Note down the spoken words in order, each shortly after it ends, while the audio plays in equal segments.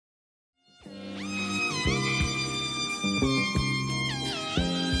Pull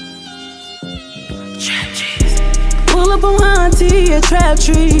up on auntie at Trap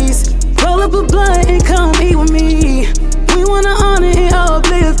Trees. Roll up a blunt and come eat with me. We wanna honor and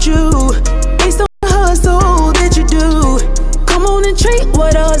uplift you. Based on the hustle that you do. Come on and treat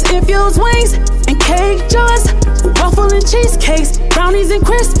with us. Infused wings and cake jars. Waffle and cheesecakes. Brownies and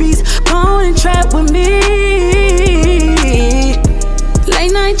Krispies. Come on and trap with me.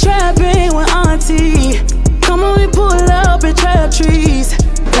 Late night trapping with auntie. Come on and pull up at Trap Trees.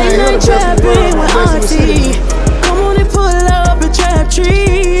 Late night trapping with auntie. Come on and pull up at Trap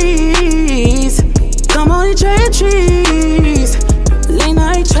Trees. Come on and Trap Trees. Late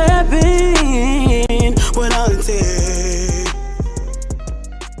night trapping with auntie.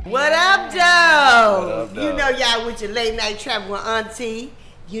 What up, though? You know y'all with your late night trapping with auntie.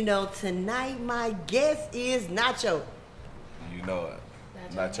 You know tonight my guest is Nacho. You know it.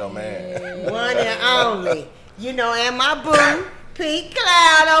 NachoMan. One and only. You know, and my boo, Pink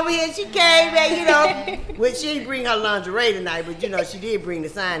Cloud over here. She came back, you know. Well, she didn't bring her lingerie tonight, but you know, she did bring the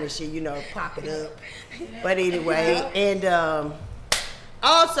sign and shit, you know, pocket up. But anyway, and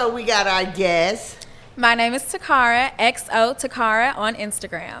also we got our guest. My name is Tacara, XO Tacara on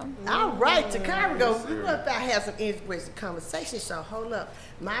Instagram. All right, Tacara, we're about to have some interesting conversation, so hold up.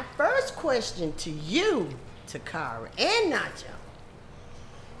 My first question to you, Tacara and Nacho,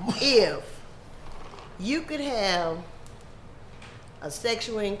 if you could have a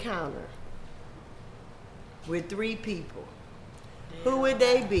sexual encounter with 3 people, who would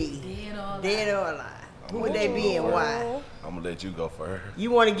they be? Dead or alive. Who would they be and why? I'm gonna let you go for her. You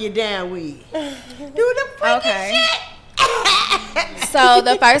want to get down with it. Do the freaking shit. So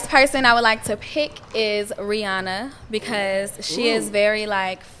the first person I would like to pick is Rihanna because she is very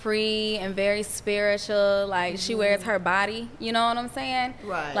like free and very spiritual. Like she wears her body, you know what I'm saying?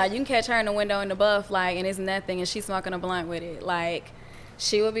 Right. Like you can catch her in the window in the buff, like, and it's nothing, and she's smoking a blunt with it. Like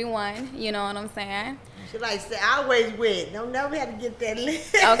she would be one, you know what I'm saying? She like say, I always win. Don't never have to get that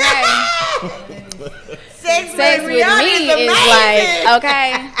list. Okay. Sex with with Rihanna me is like,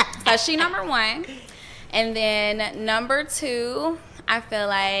 okay. So she number 1. And then number 2, I feel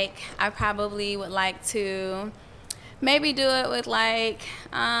like I probably would like to maybe do it with like,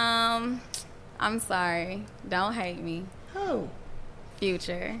 I'm sorry, don't hate me. Who?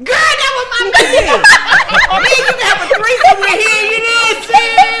 Future. Girl, that was my nigga. Man, you can have a threesome with him, you know what I'm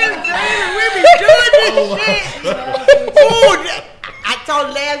saying? We be doing this shit. Ooh, I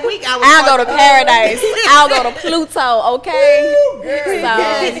told last week I'll go to paradise. I'll go to Pluto, okay? Ooh, girl,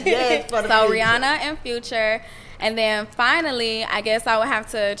 yes, for the so future. Rihanna and Future. And then finally, I guess I would have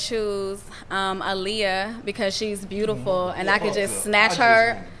to choose Aaliyah because she's beautiful and I could just snatch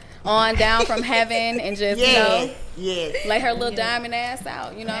her on down from heaven and just, you know, lay her little diamond ass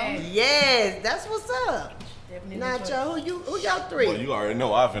out, you know? Yes, that's what's up. Nacho, who y'all 3? Well, you already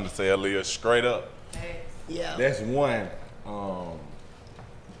know I finna say Aaliyah straight up. Yeah. That's one.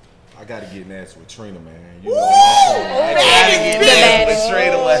 I gotta get nasty with Trina, man. You know what I'm saying? The baddest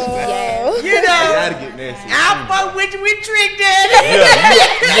straight away. You know, I gotta get nasty with I Trina. fuck with you with Trick Daddy.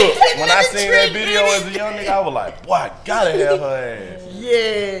 Look, when I seen that video as a young nigga, I was like, boy, I gotta have her ass.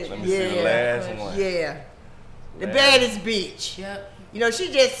 Yeah, Let me see the last one. Yeah. The baddest bitch. Yep. You know,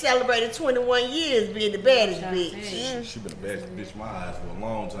 she just celebrated 21 years being the baddest bitch. She been the baddest bitch in my eyes for a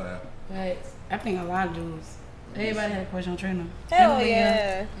long time. But I think a lot of dudes. Everybody had a crush on Trina. Hell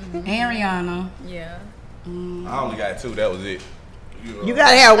yeah. And Rihanna. Yeah. I only got 2. That was it. You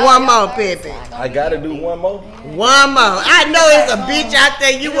gotta have one more, Pepe. I gotta do one more. One more. I know it's a bitch out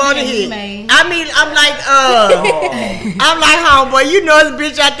there you want to hit. I mean, I'm like homeboy. You know it's a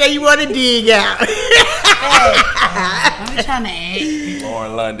bitch out there you want to dig out. I'm trying to act.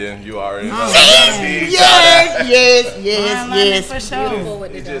 Lauren London, you already know. Yes. For sure.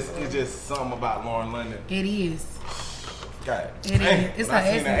 It's just something about Lauren London. It is. God, It is. It's when I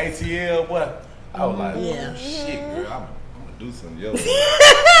like seen the ATL, what? I was like, Yeah. oh, shit, girl, I'm gonna do something, yo.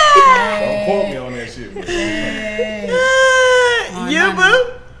 Don't quote me on that shit, bro. You boo?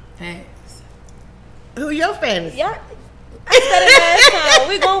 Facts. Who your fantasy? Yeah. I said it last time.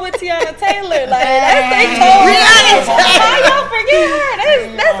 We going with Tiana Taylor. Like, that's a cold Rihanna. How y'all forget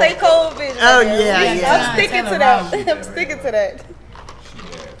her? That's a cold bitch. Oh, right there. yeah. I'm sticking to that. I'm sticking to that.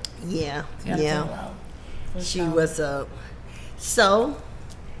 Yeah. For She sure. was up. So,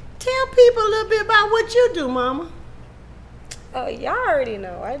 tell people a little bit about what you do, mama. Oh, y'all already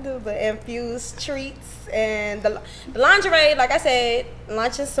know. I do the infused treats and the lingerie. Like I said,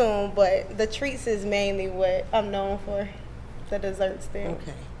 launching soon, but the treats is mainly what I'm known for. The desserts thing.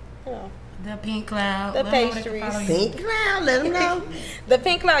 Okay. You know, The Pink Cloud. The Let 'em know they can pastries. follow you. Pink Cloud, let them know. the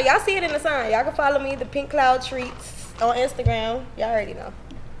Pink Cloud. Y'all see it in the sign. Y'all can follow me. The Pink Cloud treats. on Instagram. Y'all already know.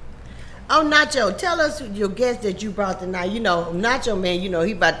 Oh, Nacho, tell us your guest that you brought tonight. You know, Nacho Man, you know,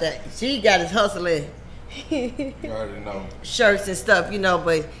 he got his hustling You already know. shirts and stuff, you know,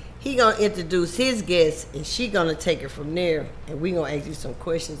 but he gonna introduce his guest and she gonna take it from there, and we gonna ask you some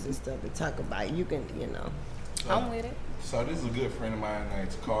questions and stuff and talk about it. You can, you know. I'm with it. So this is a good friend of mine named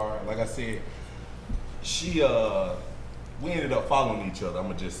Tacara. Like I said, we ended up following each other. I'm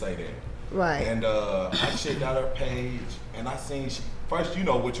gonna just say that. Right. And I checked out her page, and I seen first. You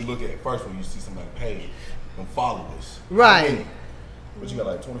know what you look at first when you see somebody's page, them followers. Right. I mean, what you got,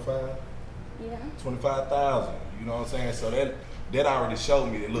 like 25? Yeah. 25,000. You know what I'm saying? So that already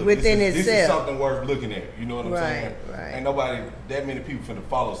showed me that look, Within this is itself. something worth looking at. You know what I'm saying? Right. Ain't nobody that many people finna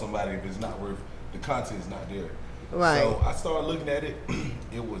follow somebody if it's not worth. The content's not there. Right. So I started looking at it.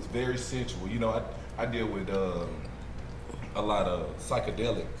 It was very sensual. You know, I deal with a lot of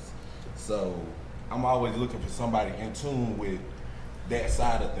psychedelics. So I'm always looking for somebody in tune with that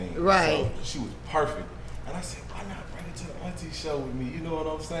side of things. Right. So she was perfect. And I said, why not bring her to the auntie show with me? You know what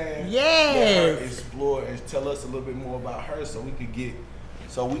I'm saying? Yes. Let her explore and tell us a little bit more about her so we can get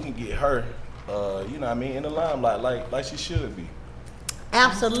her, you know what I mean, in the limelight like she should be.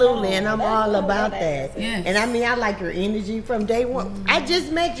 Absolutely, and I'm all about that. Yes. And I mean, I like your energy from day one. I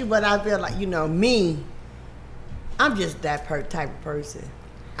just met you, but I feel like, you know, me, I'm just that type of person.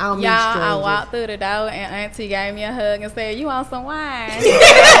 I don't meet Y'all, I strangers. walked through the door and Auntie gave me a hug and said, "You want some wine?"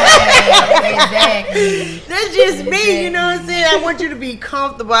 Exactly. That's just me, you know what I'm saying? I want you to be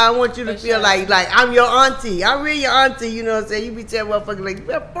comfortable. I want you to For feel sure. like I'm your auntie. I'm really your auntie, you know what I'm saying? You be telling motherfuckers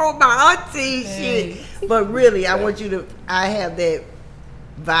like, "Oh, my auntie," shit. But really, I have that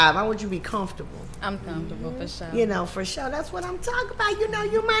vibe. I want you to be comfortable. I'm comfortable for sure. You know, for sure. That's what I'm talking about. You know,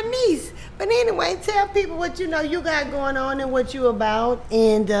 you're my niece. But anyway, tell people what you know you got going on and what you about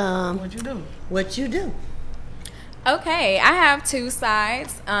and What you do? what you do. Okay, I have two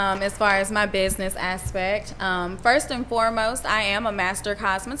sides as far as my business aspect. First and foremost, I am a master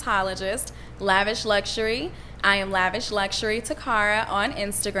cosmetologist, Lavish Luxury. I am Lavish Luxury Tacara on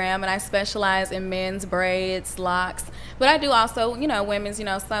Instagram, and I specialize in men's braids, locks. But I do also, you know, women's, you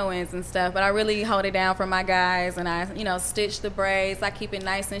know, sew-ins and stuff. But I really hold it down for my guys, and I, you know, stitch the braids. I keep it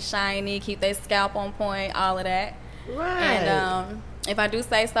nice and shiny, keep their scalp on point, all of that. Right. And if I do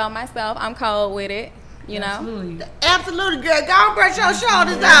say so myself, I'm cold with it, you know. Absolutely. Absolutely, girl. Go on, brush your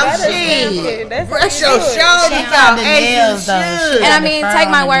shoulders out, shit. That's Brush how your you do it. shoulders She out, got the as you nails, though. should. She And I got mean, the take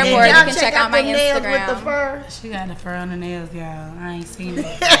fur my on word the for it. nails. You can check out my the nails with the Instagram. fur. She got the fur on the nails, y'all. I ain't seen it.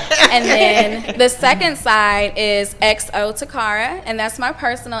 And then the second side is XO Tacara, and that's my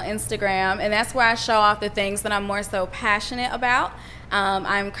personal Instagram, and that's where I show off the things that I'm more so passionate about.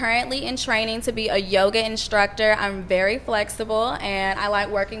 I'm currently in training to be a yoga instructor. I'm very flexible, and I like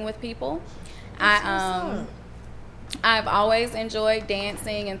working with people. I've always enjoyed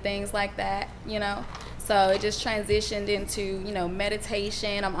dancing and things like that, you know. So it just transitioned into, you know,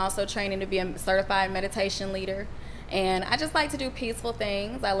 meditation. I'm also training to be a certified meditation leader. And I just like to do peaceful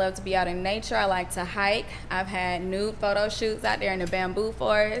things. I love to be out in nature. I like to hike. I've had nude photo shoots out there in the bamboo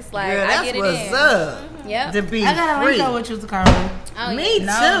forest. Like, Girl, I that's get it what's in. up. Yep. To be I got a free. link up with you, Tacara. Oh, Me yeah.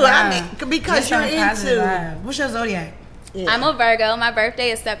 too. I mean, because Just you're on a positive into. vibe. What's your zodiac? Yeah. I'm a Virgo. My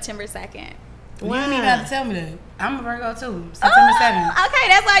birthday is September 2nd. You didn't even have to tell me that. I'm a Virgo too. Oh, September 7th. okay,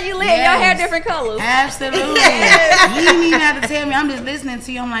 that's why you lit. Yes. Your hair different colors. Absolutely. You didn't even have to tell me. I'm just listening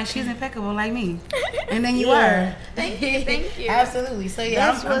to you. I'm like, she's impeccable like me. And then you Yeah. are. Thank you, thank you. Absolutely. So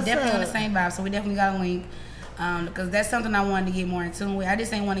yeah, That's I'm what's definitely on the up. same vibe. So we definitely got a link. Because that's something I wanted to get more in tune with. I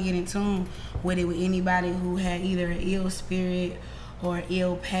just ain't want to get in tune with it with anybody who had either an ill spirit or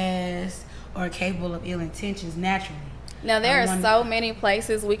ill past or capable of ill intentions naturally. Now, there I are wonder- so many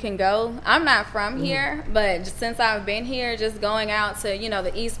places we can go. I'm not from here, but since I've been here, just going out to, you know,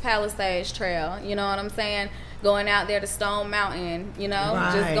 the East Palisades Trail, you know what I'm saying? Going out there to Stone Mountain, you know,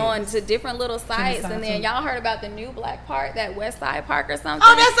 Right. just going to different little sites. side And then too. y'all heard about the new Black Park, that West Side Park or something?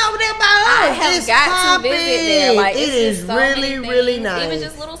 Oh, that's over there by us. I have It's got to visit there. popping. Like, it it's is just so really, many really things. nice. Even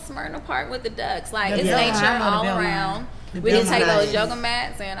just little Smyrna Park with the ducks. Like, The it's Beltline. nature I know the all Beltline. around. The We can Beltline. take those Nice. yoga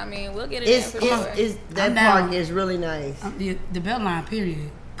mats, and I mean, we'll get it It's, in for sure. that I'm down. park is really nice. The Beltline,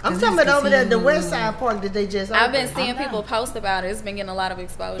 period. I'm 'Cause talking it's about over there, the casino. West Side Park that they just I've been opened. seeing I'm down. people post about it. It's been getting a lot of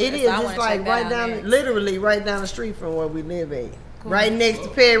exposure. It is. So I It's wanna like check that right out down, next. literally right down the street from where we live at. Right next to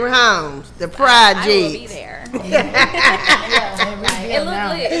Perry Homes, the Project. I will be there. It looked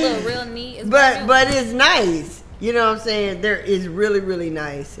lit. It looked real neat. It's brand new. But it's nice. You know what I'm saying? There is really, really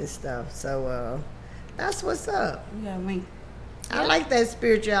nice and stuff. So that's what's up. We got a link. I like that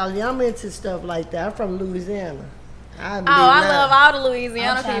spirituality. I'm into stuff like that. I'm from Louisiana. I love all the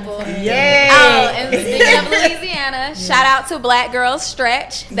Louisiana people. Yeah. Oh, and speaking of Louisiana, shout out to Black Girls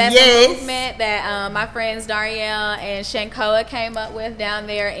Stretch. That's a movement that my friends Darielle and Shankoa came up with down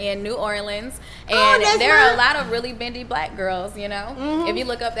there in New Orleans. And there are a lot of really bendy black girls, you know. Mm-hmm. If you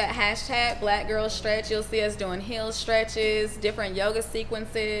look up that hashtag Black Girls Stretch, you'll see us doing heel stretches, different yoga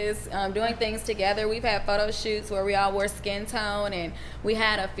sequences, doing things together. We've had photo shoots where we all wore skin tone, and we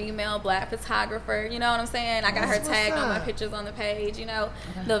had a female black photographer, you know what I'm saying? I got her tagged on my pictures on the page, you know,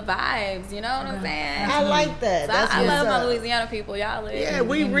 the vibes, you know what I'm saying? I like that. So I love my Louisiana people. Y'all live. Yeah,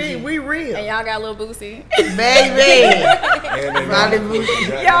 we real. And y'all got a little boosie. Baby.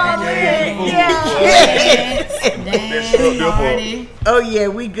 Y'all live. Yeah. Oh yeah,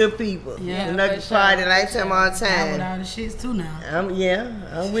 we good people. Yeah, another party like some all I'm time. with all the shits too now. I'm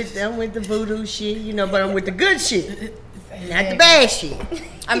with the voodoo shit, you know, but I'm with the good shit, not the bad shit.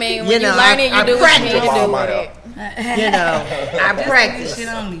 I mean, when you learn it, you do what you need to do with it. You know, I practice. Shit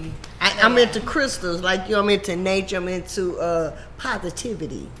only. I'm into crystals, like you. I'm into nature. I'm into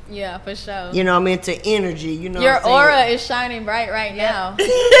positivity. Yeah, for sure. You know, I'm into energy. You know, your aura is shining bright right now.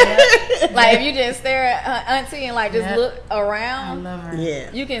 Like if you just stare at Auntie and like just look around, I love her.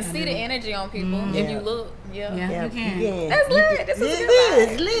 Yeah, you can see the energy on people if you look. Yeah, you can. That's lit. This is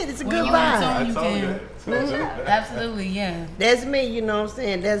It's lit. It's a good vibe. You can. Absolutely, yeah. That's me. You know what I'm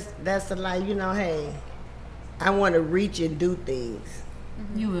saying? That's the life. You know, hey, I want to reach and do things.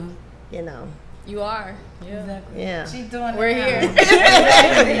 You will. You know. You are. Yeah. Exactly. Yeah. She's doing We're here.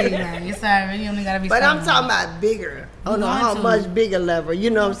 It's alright. You only gotta be. But I'm talking about bigger. Oh no, how much bigger level? You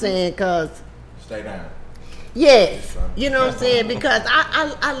know what I'm saying? Cause stay down. Yes. You know what I'm saying? Because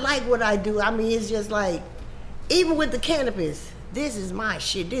I like what I do. I mean, it's just like, even with the cannabis, this is my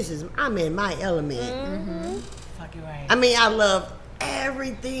shit. I'm in my element. Mm-hmm. Fucking right. I mean, I love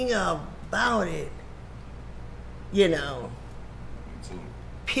everything about it. You know.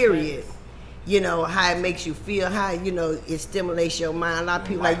 Period. You know, how it makes you feel, how, you know, it stimulates your mind. A lot of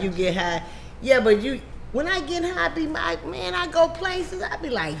people like, you get high. Yeah, but when I get high, I be like, man, I go places, I be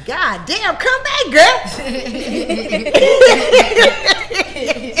like, God damn, come back, girl.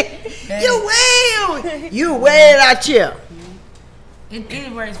 You way out here.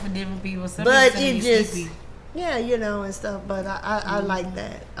 It works for different people. But it just, yeah, you know, and stuff. But I like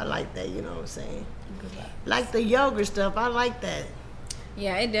that. I like that, you know what I'm saying? Like the yoga stuff, I like that.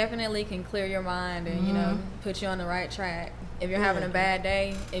 Yeah, it definitely can clear your mind and, you know, put you on the right track. If you're having a bad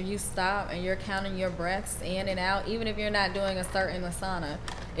day, if you stop and you're counting your breaths in and out, even if you're not doing a certain asana,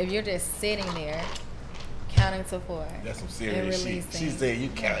 if you're just sitting there counting to 4. That's some serious shit. She said you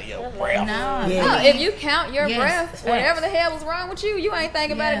count your breath. No, if you count your breath, whatever the hell was wrong with you, you ain't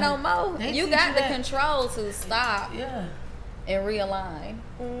thinking about it no more. You got the control to stop and realign.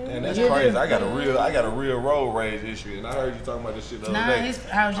 And that's crazy. I got a real road rage issue, and I heard you talking about this shit the other day.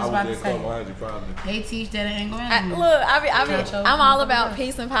 I was just about to say. They teach that it ain't going look, I'm all about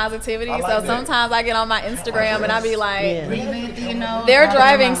peace and positivity. So sometimes I get on my Instagram and I be like, they're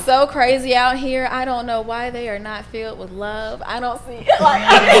driving so crazy out here. I don't know why they are not filled with love. I don't see it.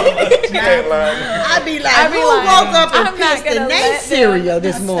 I be like, who woke up and pissed the next cereal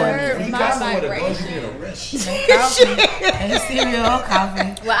this morning? My vibration. Cereal, coffee.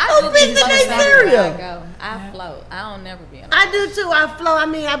 Well, I do the next cereal. I float. I don't never be on. I do too. I float. I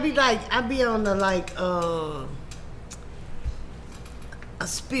mean, I be on the a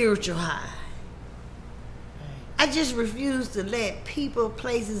spiritual high. I just refuse to let people,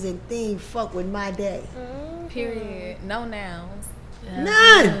 places, and things fuck with my day. Period. No nouns.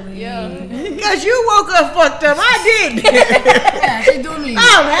 None. Yeah. Because you woke up fucked up. I didn't. She do me.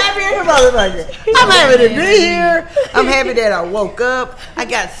 I'm happy as a motherfucker. I'm happy to be here. I'm happy that I woke up. I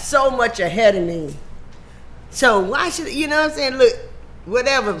got so much ahead of me. So why should, you know what I'm saying? Look,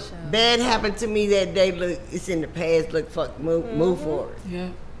 whatever bad happened to me that day, look, it's in the past. Look, fuck, move forward. Yeah.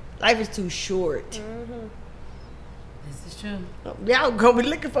 Life is too short. This is true. Y'all gonna be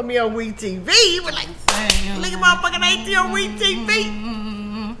looking for me on Week TV. But like, look at motherfucking AT on Week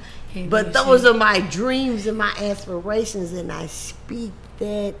TV. But those are my dreams and my aspirations, and I speak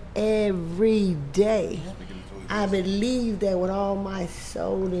that every day. I believe that with all my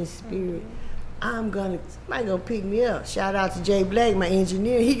soul and spirit. Somebody gonna pick me up. Shout out to Jay Black, my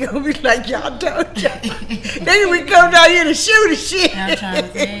engineer. He gonna be like, y'all don't. Then we come down here to shoot the shit. I'm trying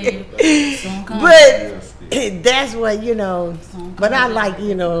to say you. But that's what, you know. But I like,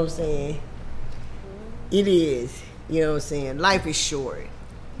 you know what I'm saying. It is, you know what I'm saying. Life is short.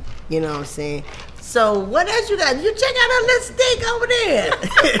 You know what I'm saying. So what else you got? You check out our little stick over there.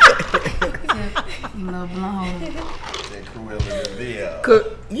 Little blonde. That Cruella de Vil.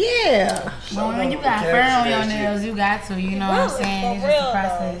 Yeah. Well, when you got fur on your nails, you got to. You know what I'm saying? It's just a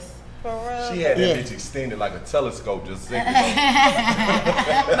process. For real. She had that bitch extended like a telescope just seconds.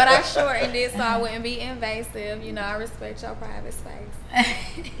 But I shortened it so I wouldn't be invasive. You know, I respect your private space.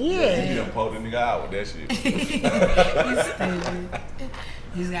 Yeah. You done pulled a nigga out with that shit.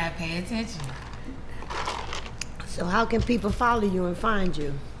 You just gotta pay attention. So how can people follow you and find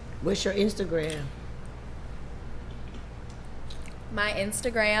you? What's your Instagram? My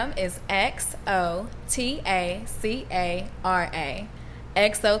Instagram is XOTACARA.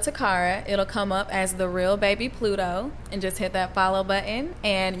 XO Tacara. It'll come up as the real baby Pluto, and just hit that follow button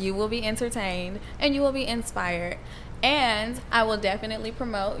and you will be entertained and you will be inspired. And I will definitely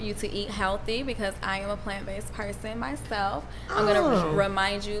promote you to eat healthy because I am a plant-based person myself. I'm going to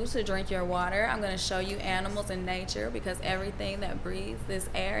remind you to drink your water. I'm going to show you animals in nature because everything that breathes this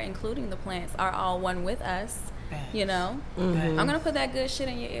air, including the plants, are all one with us. You know? I'm going to put that good shit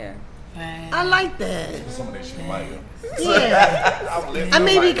in your ear. I like that. Some of that shit might have. Yeah. I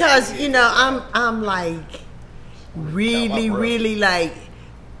mean, because, you know, I'm like really like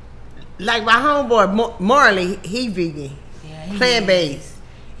my homeboy Marley, he vegan. Yeah, plant-based.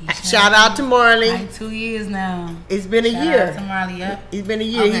 Shout out to Marley. Like 2 years now. It's been a year. Shout out to Marley, yep. It's been a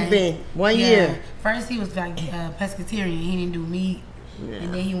year. Okay. He's been 1 year. First he was like pescatarian. He didn't do meat.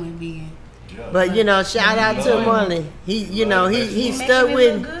 And then he went vegan. But you know, shout out to Marley. He, you know, he stuck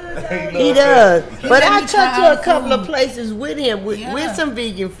with. He does. But I took to a couple of places with him with some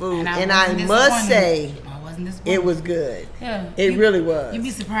vegan food, and I must say, it was good. Yeah, it really was. You'd be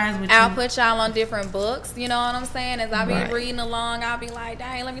surprised with. I'll put y'all on different books. You know what I'm saying? As I be reading along, I'll be like,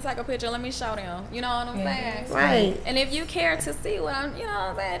 "Dang, let me take a picture. Let me show them." You know what I'm saying? Right. And if you care to see what I'm, you know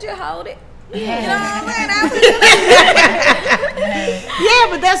what I'm saying, just hold it. Yeah. You know what I'm saying? Yeah,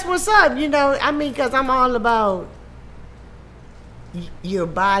 but that's what's up. You know, I mean, because I'm all about your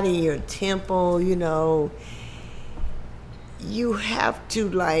body, your temple. You know, you have to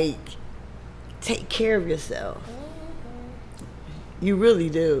like take care of yourself. You really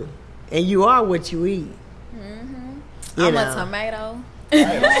do, and you are what you eat. I'm a tomato. I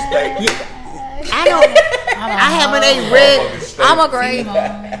haven't ate red. I'm a grape.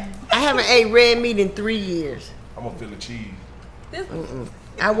 I haven't ate red meat in 3 years. I'm gonna feel the cheese.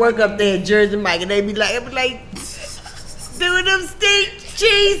 I work up there at Jersey Mike, and they be like, doing them steak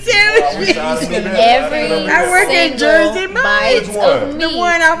cheese sandwiches. I work at Jersey Mike. The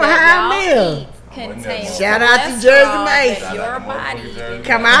one off of High Mill. Shout out to Jersey Mike. Your body.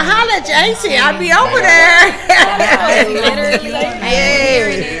 Come on, holla at you, ain't she? I be over there.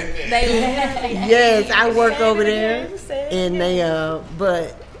 Yes, I work over there, and they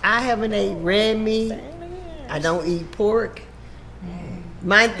but I haven't ate red meat. I don't eat pork.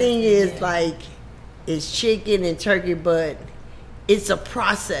 My thing is like it's chicken and turkey, but it's a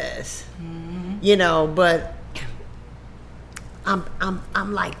process, you know. But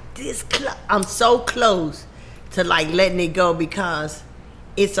I'm like this. I'm so close to like letting it go because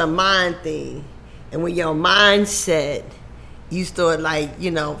it's a mind thing, and when your mind set, you start like, you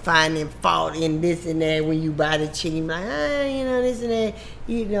know, finding fault in this and that when you buy the chicken, like, you know, this and that,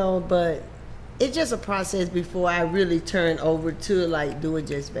 you know, but it's just a process before I really turn over to like doing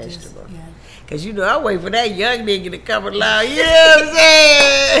just vegetables. Cause you know, I wait for that young nigga to come along, you know what I'm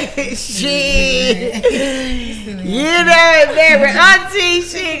saying? Shit. You know, baby, auntie,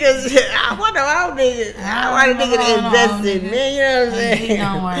 shit, cause I want a nigga to invest in, man, you know what I'm saying?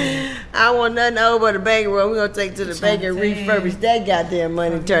 Don't worry. I want nothing over the bank room. We're gonna take to the bank and refurbish that goddamn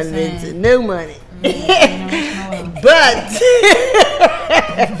money and turn it into new money.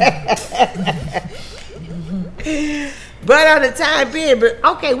 But on the time being, but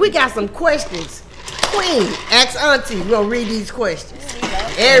okay, we got some questions. Queen, ask auntie. We're gonna read these questions.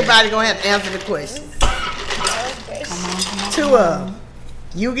 Everybody gonna have to answer the questions. 2 of them.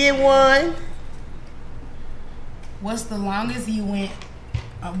 You get one. What's the longest you went?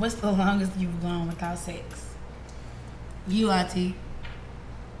 What's the longest you've gone without sex? You, auntie.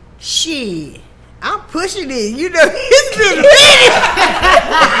 Shit. I'm pushing it. You know, it's been a minute.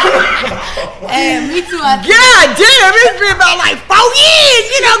 Hey, me too. God damn, it's been about like 4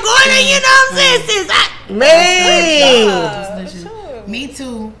 years, you know, going in, you know what I'm saying? Since me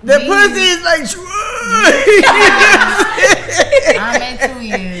too. The pussy is like, I'm at 2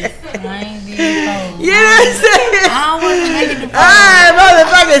 years. I ain't being cold. You know what I'm saying? I don't want to make it the alright,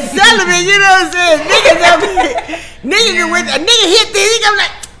 motherfucking celibate, you know what I'm saying? Nigga hit this, he come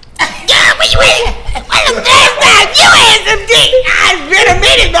like, yeah, where you at? When the last time you had some dick? It's been a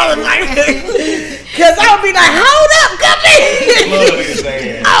minute, motherfucker. Cause I would be like, hold up, come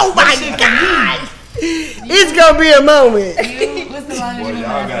in. Oh my God! It's gonna be a moment. What's the longest Boy, you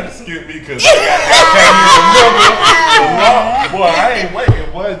y'all been gotta skip me because I can't even remember. Boy, I ain't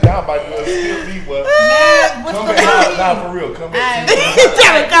waiting. Boy, y'all about to skip me. But what's come the back longest? now for real. Come back.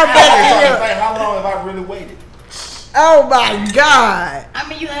 Trying to come back to How long have I really waited? Oh my God! I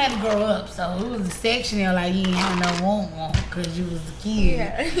mean, you had to grow up, so it was a section there like you didn't have no want because you was a kid.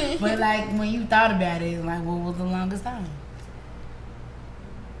 Yeah. But like when you thought about it, like what was the longest time?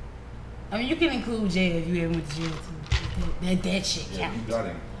 I mean, you can include jail if you ever went to jail too. That shit Yeah, counts. you got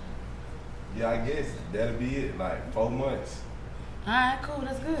it. Yeah, I guess that'll be it. Like 4 months. All right, cool.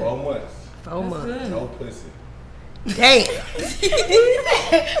 That's good. 4 months. 4 months. Good. No pussy. Damn.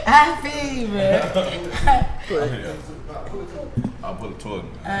 I feel you, bro. I'll put a toilet.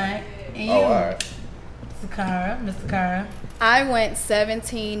 All right. And you, Oh, all right. Tacara, Mr. Tacara. I went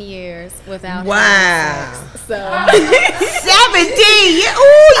 17 years without Wow. having sex. So 17. Yeah.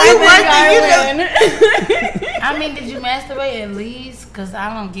 Ooh, you working? I mean, did you masturbate at least? Because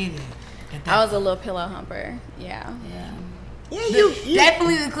I don't get it. I was a little pillow humper. Yeah. Yeah. Yeah, you.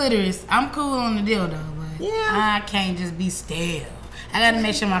 Definitely the clitoris. I'm cool on the dildo, but Yeah. I can't just be stale. I gotta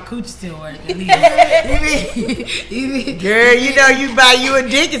make sure my cooch still works. At least. Girl, you know you buy you a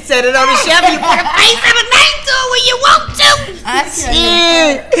dick and set it on the shelf and you put a face and a name to it when you want to. I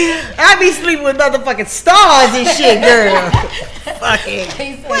Shit. I be sleeping with motherfucking stars and shit, girl.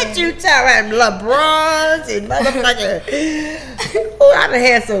 Fucking. What you talking about? LeBrons and motherfucking. Ooh, I done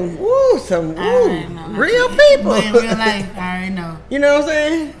had some real people. But in real life, I already know. You know what I'm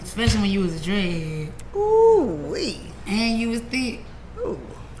saying? Especially when you was a dreadhead Ooh, wee. and you was thick Ooh.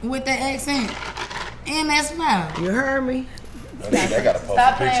 with that accent and that smile. You heard me? They got to post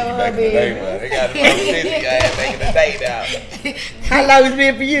Stop a picture playing back with in the her, day, man. They got to post a picture. Y'all taking the date out. How long it's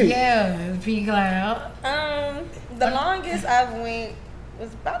been for you? Yeah, pink cloud. The longest I've went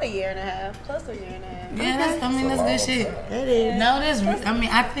was about a year and a half, close to a year and a half. Yeah, that's good shit. That is. No,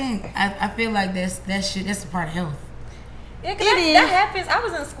 I feel like that's a part of health. Yeah, cause It that is. happens. I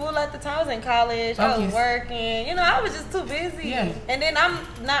was in school at the time. I was in college. I was Focus. working. You know, I was just too busy. Yeah. And then I'm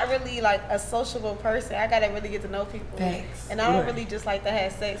not really like a sociable person. I gotta really get to know people. Facts. And I don't Right. really just like to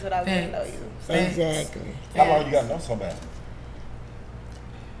have sex without getting to know Facts. you. So, Exactly. How long you got to know somebody?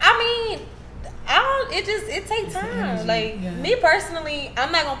 I mean, it takes time. energy, Like yeah. me personally,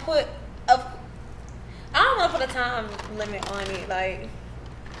 I'm not gonna put I don't want to put a time limit on it. Like,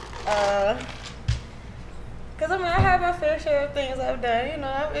 cause I mean, I have my fair share of things I've done. You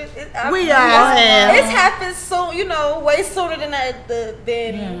know, We all have. It's happened soon. You know, way sooner than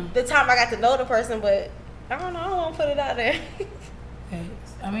the time I got to know the person. But I don't know. I don't want to put it out there.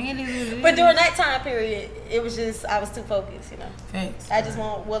 Facts. I mean, it is what it But is. during that time period, it was just I was too focused. You know, Facts. I just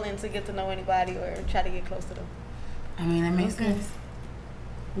wasn't willing to get to know anybody or try to get close to them. I mean, that makes sense.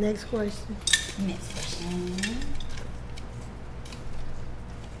 Next question. Next question.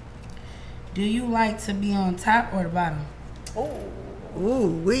 Do you like to be on top or the bottom? Ooh,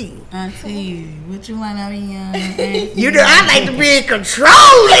 wee. Auntie, what you like to be on? You know, I like to be in control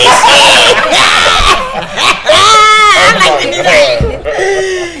of this shit. I like to be like,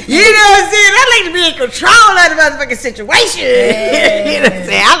 you know what I'm saying? I like to be in control of the motherfucking situation. You know what I'm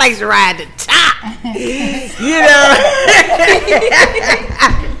saying? I like to ride the top. You know?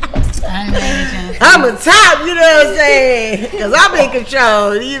 I'm a top, you know what I'm saying? Because I'm in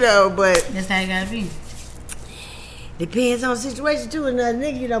control, you know, but That's how you gotta be. depends on the situation too, another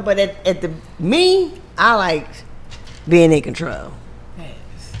nigga, you know, but at the me, I like being in control.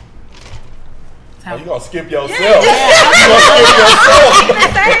 Facts. Oh, you gonna skip yourself? You gonna skip yourself?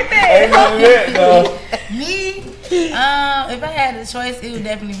 Ain't none of that, no. Me? If I had the choice, it would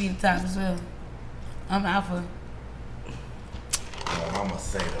definitely be the top as well. I'm alpha. I'm gonna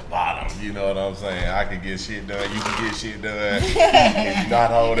say the bottom. You know what I'm saying? I can get shit done. You can get shit done. If you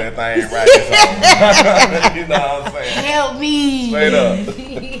not hold that thing right, it's over. You know what I'm saying? Help me. Straight up.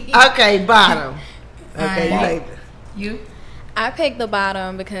 Okay, bottom. Okay, you Alright. like You? I picked the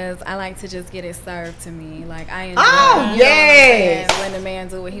bottom because I like to just get it served to me. Like I enjoy Oh, you know what I'm yes. saying, when the man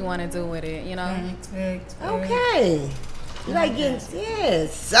do what he want to do with it, you know. Facts. okay. You like getting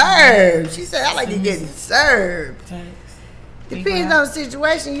served. She said I like to getting served. Facts. Depends on the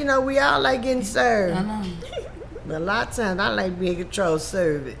situation, you know, we all like getting served. I know. But a lot of times I like being control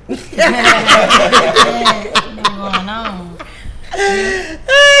serving. What's going on?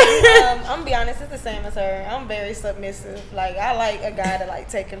 I'm gonna be honest, it's the same as her. I'm very submissive. Like I like a guy to like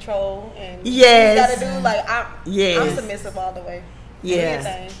take control and Yes. you gotta do like I'm Yes. submissive all the way. Yeah.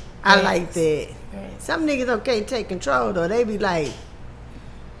 Everything. I like that. Some niggas okay take control though. They be like,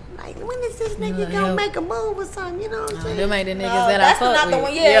 Like, when is this nigga gonna make a move or something? You know what I'm saying? Them ain't the niggas No, that I that's fuck not with. the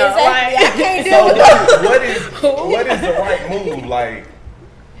one. Yeah, exactly. I can't do it. So what is the right move? Like,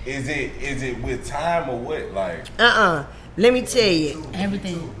 is it with time or what? Like, Let me tell you.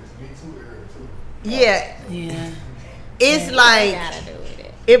 Everything. Yeah. Yeah. It's They like gotta do with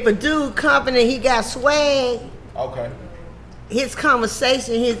it. if a dude confident he got swag, okay, his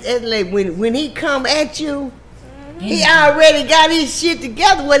conversation, it's like when he come at you, he already got his shit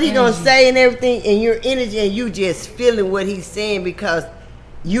together, what he gonna say and everything, and your energy, and you just feeling what he's saying because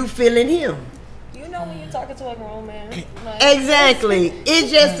you feeling him. You know when you're talking to a grown man. Like, Exactly.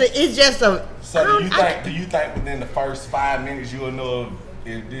 It's just a. so do you think within the first 5 minutes you'll know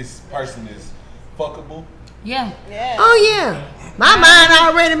if this person is fuckable? Yeah. yeah. Oh yeah, my mind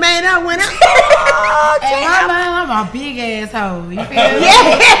already made up when Hey, I'm a big asshole. You feel me?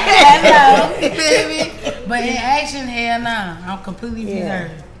 Hello. You feel me? But in action, hell nah. I'm completely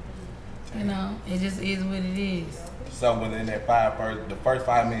reserved. You know, it just is what it is. So within that the first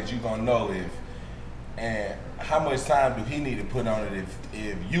 5 minutes, you gonna know if, and how much time do he need to put on it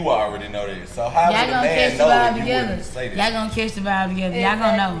if you already know that? So how Y'all would the gonna man catch the know vibe if you together. wouldn't say that? Y'all gonna catch the vibe together. Y'all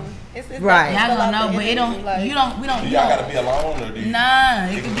gonna know. It's Right. Y'all gonna know, the but it don't. energy, You don't. We don't. Do you y'all don't- gotta be alone or do you? Nah,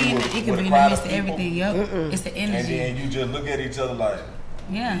 it It could could be. be In with- the, it with could a be in the crowd midst of of everything. Yup. It's the And energy. then you just look at each other like,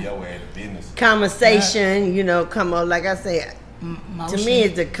 Yeah. yo, at business. conversation, come on. Like I said, Motion. to me,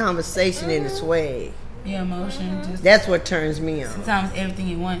 it's the conversation and the swag. Yeah, emotion. Just That's what turns me on. sometimes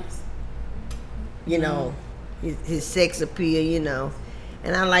everything at once. His sex appeal,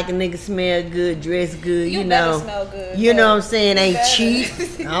 and I like a nigga smell good, dress good, You better smell good, You know but what I'm saying? Ain't better. cheap.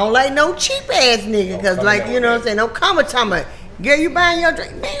 I don't like no cheap ass nigga, cause come like down you know with what I'm saying. Don't come and tell me, girl, you buying your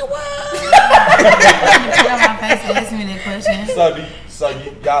drink, man? What? Put on my face and ask me that question. So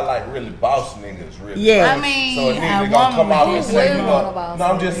y'all like really boss niggas, really? Yeah. I mean, So a I nigga want gonna come out and with say, Where you you wanna know, boss no,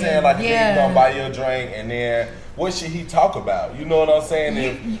 I'm just saying like a Yeah. nigga gonna buy you a drink and then what should he talk about? You know what I'm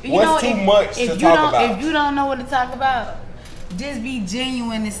saying? What's too much to talk about? If you don't know what to talk about, just be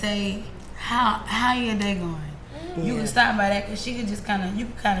genuine and say how your day going. You can start by that because she could just kind of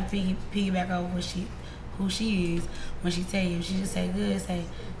piggyback over who she is when she tell you. She just say good, say you know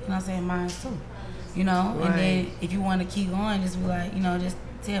what I'm saying, mine too. And then if you want to keep going, just be like, just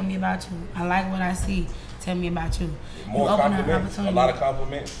tell me about you. I like what I see. Tell me about you. More You open up compliments, a opportunity. lot of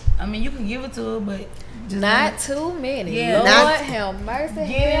compliments. I mean, you can give it to her, but just Not too many. Yeah, Lord not- have mercy.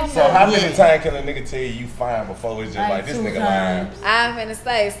 Yeah. hell So no. how many times can a nigga tell you fine before it's just like this 2 nigga lying? times. I'm finna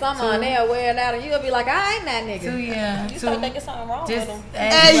say, some on there wear it out and you'll be like, I ain't that nigga. 2, yeah. You 2. start thinking something wrong Just with him.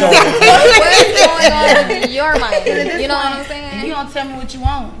 ask What's going on in your mind? You know what I'm If saying? you don't tell me what you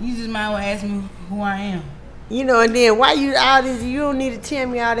want, you just might as well ask me who I am. And then why you all this? You don't need to tell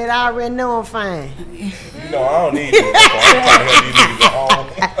me all that. I already know I'm fine. You know, I don't need it. I'm trying to help these niggas at home.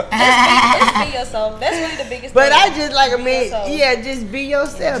 Just be yourself. That's really the biggest But thing. I just like Be yourself. just be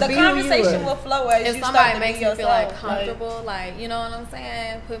yourself. The be conversation who you will flow as If you somebody start to makes be me feel like yourself. comfortable, like, you know what I'm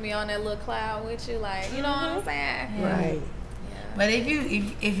saying? Put me on that little cloud with you, like, you know what I'm saying? are. Right. But if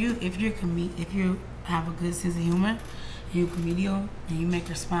you have a good sense of humor, and you're a comedian, and you make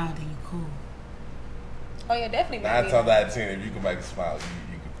her smile, then you're cool. Oh yeah, definitely. 9 times out of 10, if you can make a smile,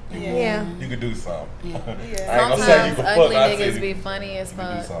 Yeah. you can do something. Yeah. I ain't gonna say you Sometimes can ugly fuck. I said niggas you be can funny as do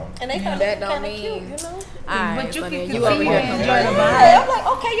fuck. something. And they kind That of don't cute, mean- you know. Alright, But you so can then continue you over here to enjoy the complaining. vibe. Yeah, I'm like,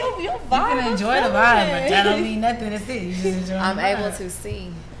 okay, your vibe. You can enjoy the vibe, but that don't mean nothing. That's it. You just enjoy I'm the vibe. able to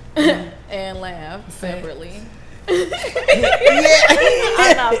see and laugh separately. I'm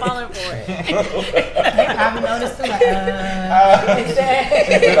not falling for it. They probably noticed too. Like, She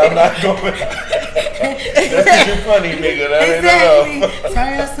said, I'm not going. That's because you're funny, nigga. That ain't exactly. enough. Turn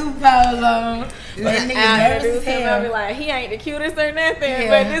your superpowers on. That nigga I nervous introduce as him, I'll be hell. like, he ain't the cutest or nothing, Yeah.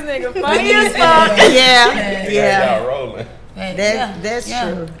 but this nigga funny as fuck. Yeah. Y'all rolling. That's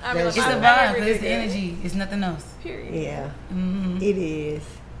true. I mean, It's My a vibe, favorite but it's the nigga. energy. It's nothing else. Period. Yeah, Mm-hmm. it is.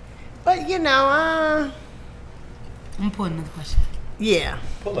 But I'm putting another question. yeah.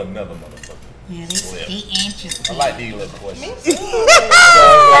 Pull another motherfucker. Yeah, this Flip. is interesting. I like these little questions. Me too. So you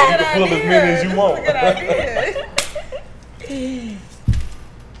can pull as many as you want. Good idea.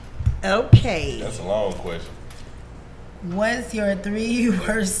 Okay. That's a long question. What's your 3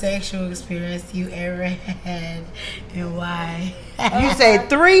 worst sexual experience you ever had, and why? You say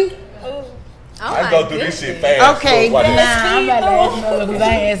 3? Oh I my go through this goodness. shit fast. Okay. So, watch this. Nah, I'm about to ask another because I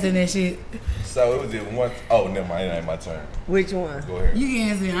ain't answering that shit. So it was in one. Oh, never mind. It ain't my turn. Which one? Go ahead. You can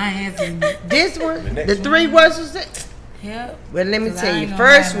answer it. I ain't answering it. This one? The next The 3 words was it? Yep. Well, let me 'Cause I tell ain't you. gonna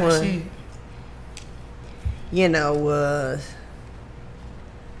First lie about one, shit. was,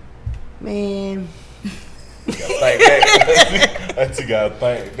 man. Think back. Auntie got to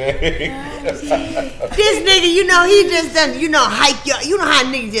think that. This nigga, you know, he just done, you know, hype y'all. You know how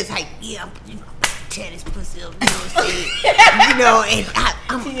niggas just hype, yeah, you know, tear this pussy up, you know what I'm saying? You know, and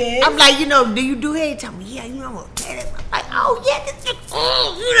I'm like, you know, do you do head? Tell me, yeah, you know, I'm gonna tear this. I'm like, oh, yeah, this is,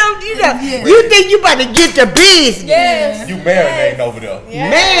 you know, you think you about to get the business. Yes. You marinating over there.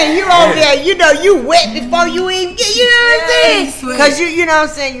 Yes. Man, you over there, you know, you wet before you even get, you know what I'm saying? Because you know what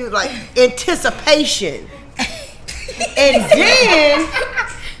I'm saying, you like anticipation. And then, you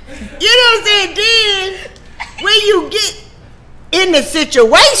know what I'm saying, then when you get in the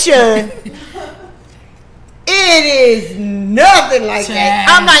situation, it is nothing like that.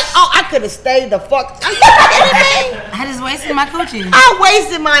 I'm like, oh, I could have stayed the fuck. I just wasted my coochie. I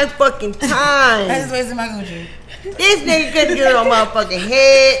wasted my fucking time. I just wasted my coochie. This nigga couldn't get on my fucking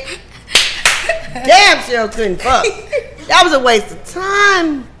head. Damn sure couldn't fuck. That was a waste of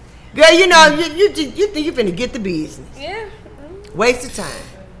time. Girl, you know, you think you finna get the business. Yeah. Waste of time.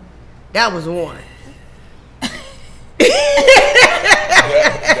 That was one.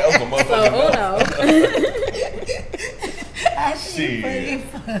 That was a motherfucking Shit.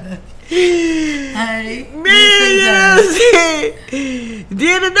 Hey, Man, you know what I'm saying?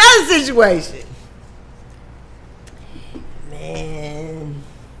 Then another situation. Man.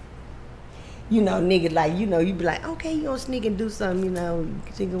 You know, nigga, like, you know, you be like, okay, you gonna sneak and do something, you know,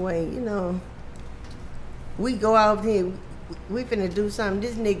 sneak away, you know. We go out here, we finna do something.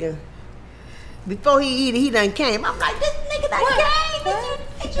 This nigga, before he eat it, he done came. I'm like, this nigga done came.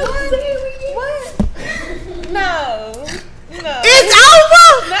 What? No. It's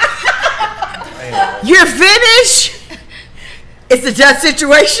over? You're finished? It's a just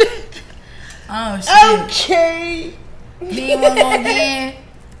situation? oh shit. Okay. Do you want to go again?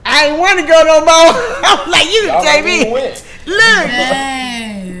 I ain't want to go no more. I'm like, you can take me. Went. Look.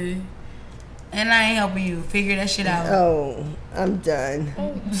 Dang. And I ain't helping you. Figure that shit out. Oh, I'm done.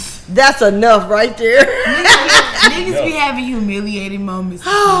 That's enough right there. Niggas be having humiliating moments.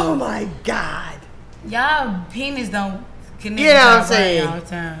 Oh my God. Y'all penis don't connect. You know what I'm y'all saying? all the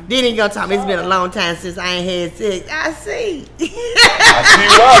time. Then he gonna talk. It's been a long time since I ain't had sex. I see. I see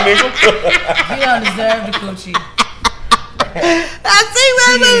why, nigga. You don't deserve the coochie. I see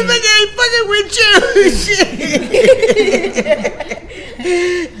why motherfucker ain't fucking with you. Shit.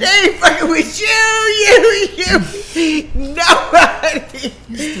 They ain't fucking with you. Nobody.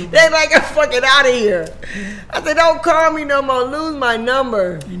 They like, I'm fucking out of here. I said, don't call me no more. Lose my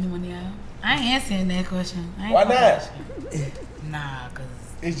number. Anyone y'all? I ain't answering that question. I ain't Why not? Nah, cause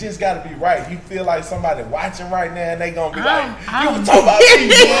It's just got to be right. You feel like somebody watching right now, and they gonna be like, I "You don't- talk about me.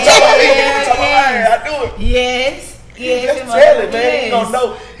 You talk about me. You talk about me. I do it." yes. Just tell it, man. He gonna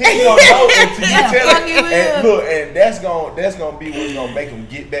know. He gonna know until you tell fuck it. he will. And look, and that's gonna be what's gonna make him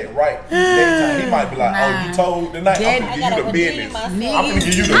get back right. Next time he might be like, "Oh, you told tonight. I'm gonna give you the business. I'm gonna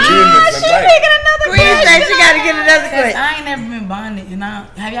give you the business tonight." Queen said she gotta get another Cause quick. I ain't never been bonded, and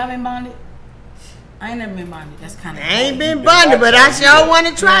have y'all been bonded? I ain't never been bonded. That's kind of. I ain't been bonded, but I sure want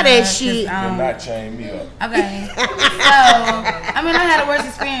to try that shit. Did not chain me up. Okay. So, I mean, I had a worse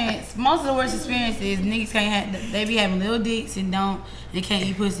experience. Most of the worst experiences, niggas can't have, they be having little dicks and they can't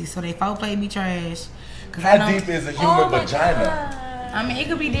eat pussy. So they foreplay be trash. How deep is a human vagina? I mean, it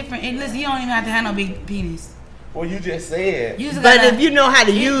could be different. Listen, you don't even have to have no big penis. Well, you just said. You just But gotta- if you know how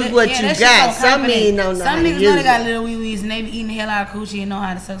to use what yeah, you that shit got, so some confident. men don't know how Some to niggas use know they got it. little wee wees and they be eating the hell out of coochie and know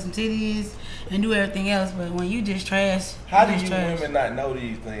how to suck some titties and do everything else. But when you just trash, How do just you trash. women not know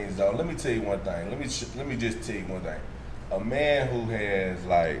these things though? Let me tell you one thing. Let me just tell you one thing. A man who has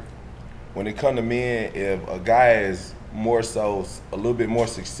like, when it comes to men, if a guy is more so a little bit more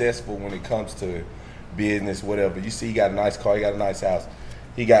successful when it comes to business, whatever. You see, he got a nice car, he got a nice house,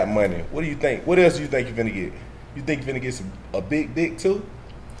 he got money. What do you think? What else do you think you're finna get? You think you're finna get a big dick too?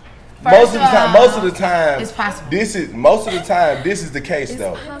 Most of the time, it's possible. This is the case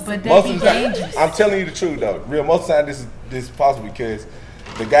though. But they Most be of the time, dangerous. I'm telling you the truth though. Real, most of the time this is possible because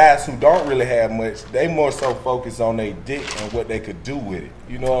the guys who don't really have much, they more so focus on their dick and what they could do with it.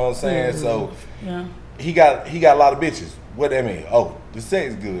 You know what I'm saying? So Yeah. he got a lot of bitches. What that mean? Oh, the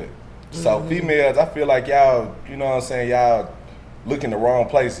sex good. So females, I feel like y'all, you know what I'm saying, y'all look in the wrong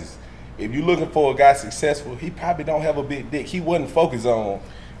places. If you looking for a guy successful, he probably don't have a big dick. He wasn't focused on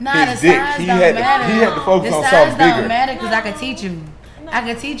Nah, his the dick. size He don't had matter. to focus the on size something don't bigger. matter because I can teach you. I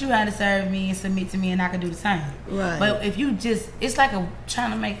can teach you how to serve me and submit to me, and I can do the same. Right. But if you it's like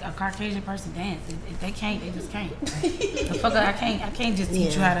trying to make a Caucasian person dance. If they can't, they just can't. The fuck, I can't just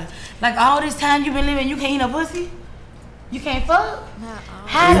teach you how to. Like all this time you've been living, you can't eat no pussy. You can't fuck.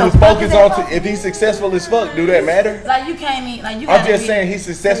 How He the was fuck focused is that on possible? if he's successful as fuck. Do that matter? Like you can't eat. Like you. I'm gotta just be- saying he's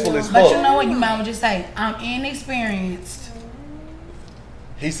successful as But fuck. you know what? You might as well just say I'm inexperienced.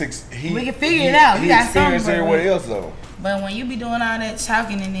 We can figure it out. He We got experienced something, everywhere bro. else though. But when you be doing all that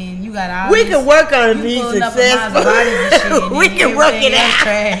talking and then you got all We this, can work on you these pulling up a Maserati and shit, successful. and We then can work it everything else out.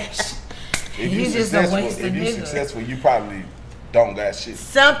 Trash. If You you just a successful, wasted nigga. successful, you probably don't got shit.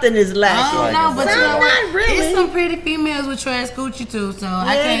 Something is I lacking. don't know, but you know Not what? really. It's some pretty females with trash coochie too, so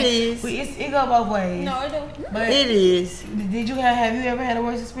I Yeah, can't. it is. It go both ways. No, it don't. But It is. did you have you ever had a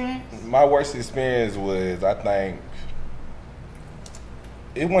worse experience? My worst experience was, I think,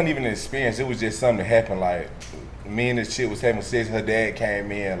 it wasn't even an experience. It was just something that happened. Like, me and this chick was having sex. Her dad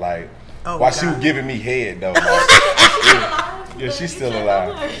came in, like, while she was giving me head, though. Like, yeah, she's still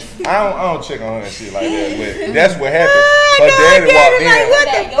alive. I don't check on her and shit like that, but that's what happened. Her daddy walked in. What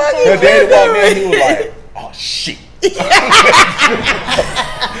the fuck Her is daddy you walked in. doing? He was like, "Oh shit."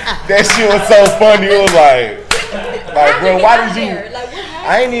 That shit was so funny. It was like, bro, why did you?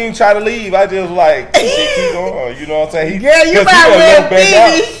 I ain't even try to leave. I just like, shit, keep going. You know what I'm saying? Girl, you 'cause might done well left back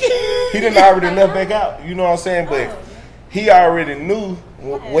out. finish. He done already left back out. You know what I'm saying? But he already knew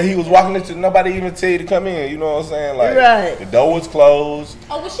what he was walking into. Nobody even tell you to come in. You know what I'm saying? Like, Right. the door was closed.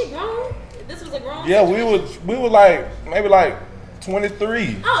 Oh, was she grown? This was a grown. Yeah, we were like maybe like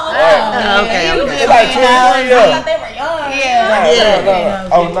 23. Oh, okay. We Okay. like 23, yeah. They were young. Yeah.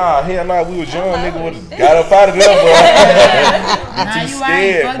 No. Oh nah, hell nah. We was young, nigga. Would've got up out of there, bro. Nah, Too you right.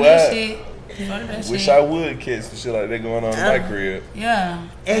 scared, Fuck boy. that shit. Fuck that Wish shit. I would catch some shit like that going on in my crib. Yeah.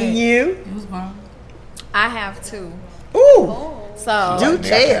 And you? It was wrong. I have two. Ooh. So Do Nigga, I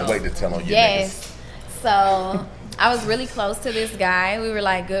can't tell. wait to tell on you niggas. yes. So I was really close to this guy. We were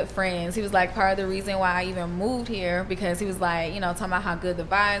like good friends. He was like part of the reason why I even moved here, because he was like, talking about how good the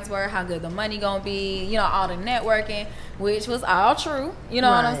vibes were, how good the money gonna be, all the networking, which was all true. You know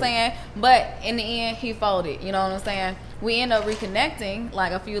what I'm Right. saying? But in the end, he folded. You know what I'm saying? We end up reconnecting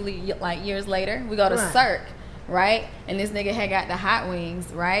like a few years later. We go to Right. Cirque, right? And this nigga had got the hot wings,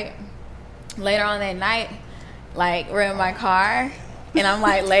 right? Later on that night, like we're in my car, and I'm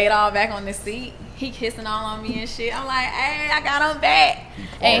like laid all back on the seat. He kissing all on me and shit. I'm like, hey, I got him back.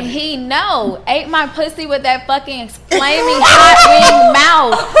 And he ate my pussy with that fucking flaming hot wing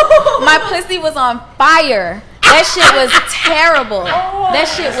mouth. My pussy was on fire. That shit was terrible. That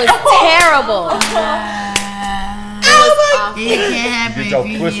shit was terrible. It can't happen. Get your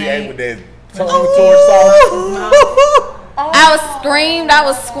if you pussy ain't- ate with that tongue torch sauce. I was screamed. I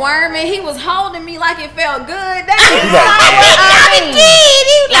was squirming. He was holding me like it felt good. That is not what I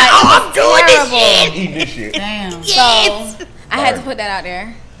mean. I'm doing this shit. I'm eating this shit. Damn. So I had to put that out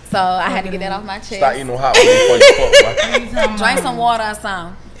there. So I had to get that off my chest. Stop eating no hot wings before you fuck, boy. Drink some water or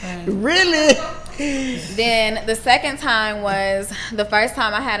something. Really? Then the second time was the first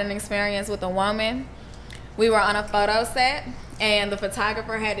time I had an experience with a woman. We were on a photo set, and the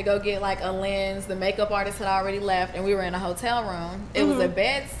photographer had to go get like a lens. The makeup artist had already left, and we were in a hotel room. It was a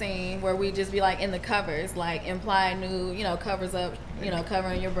bed scene where we'd just be like in the covers, like implied nude, covers up,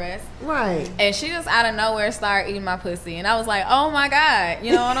 covering your breast. Right. And she just out of nowhere started eating my pussy, and I was like, oh my God,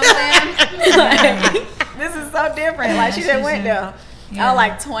 you know what I'm saying? Like, this is so different. Like, she just went there. I was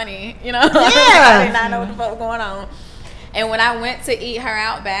like 20, I did not know what the fuck was going on. And when I went to eat her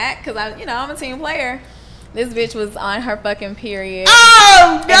out back, because I'm a team player, this bitch was on her fucking period.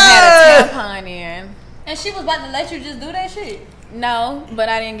 Oh, and had a no. tampon in. And she was about to let you just do that shit. No, but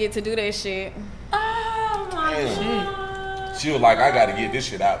I didn't get to do that shit. Oh my Damn. She was like, I gotta get this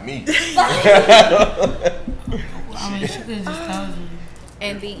shit out me. I mean, she could have just told you.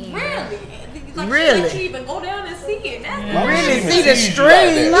 And the end. Really? Like, Really? She let you even go down and see it. That's Really She see even the sees you like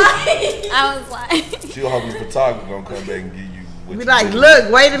stream. that. I was like, She was hoping the photographer gonna come back and give you what Be you like, need. look,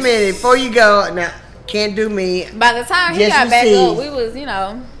 wait a minute before you go. Now, can't do me. by the time he Yes, got you back see. up, we was,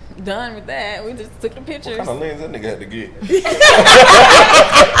 done with that. We just took the pictures. What kind of lens that nigga had to get?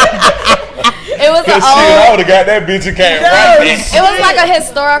 It was an Cause shit, I old. would've got that bitch and came right back. It was like a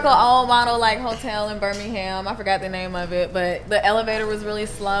historical old model like hotel in Birmingham. I forgot the name of it, but the elevator was really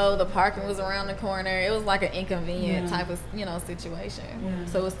slow. The parking was around the corner. It was like an inconvenient type of situation.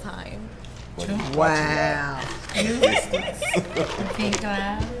 So it was time. Wow. Pink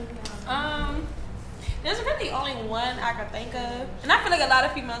cloud. There's really only one I can think of, and I feel like a lot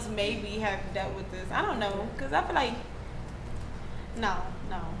of females maybe have dealt with this. I don't know, cause I feel like no,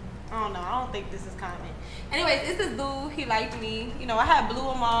 I don't know. I don't think this is common. Anyways, it's this dude. He liked me. I had blew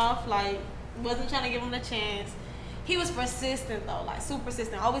him off. Like, wasn't trying to give him the chance. He was persistent though, like super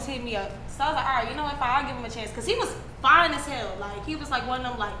persistent. Always hit me up. So I was like, all right, you know what? I'll give him a chance, cause he was fine as hell. Like, he was like one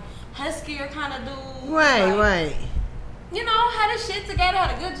of them like huskier kind of dudes. Right, like, right. Had his shit together,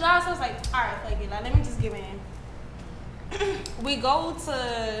 had a good job. So I was like, all right, fuck it. Like, let me just give in. We go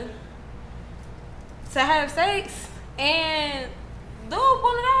to have sex, and dude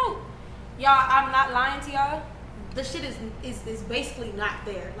pulled it out. Y'all, I'm not lying to y'all. The shit is basically not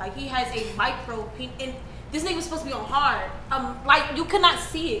there. Like, he has a micro penis, and this nigga was supposed to be on hard. Like, you could not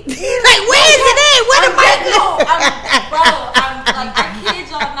see it. Like, where is it at? Where the like, I kid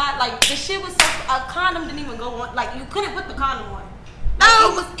y'all not. Like, the shit was a condom didn't even go on. Like, you couldn't put the condom on.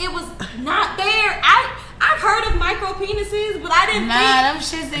 Like, it was not there. I've heard of micro penises, but I didn't think. Them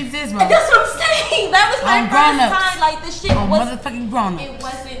shits exist, bro. That's what I'm saying. That was my first time. Like, the shit was motherfucking grown up. It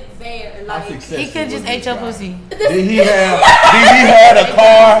wasn't there. Like, he could just ate your pussy. Did he have a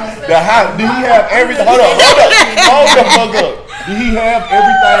car? The house? Did he have everything? Hold the fuck up. Did he have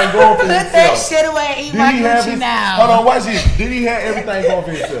everything going for himself? Put that shit away. Eat my coochie now. Hold on, watch this. Did he have everything going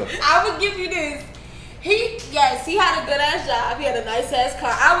for himself? I would give you this. He had a good ass job. He had a nice ass car.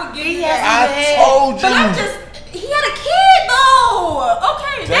 I would give you that. I told you. But he had a kid though.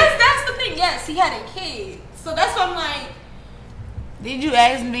 Okay, that's the thing. Yes, he had a kid. So that's what I'm like. Did you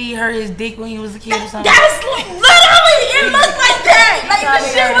ask me he hurt his dick when he was a kid or something? That's literally, it looked like that. Like, the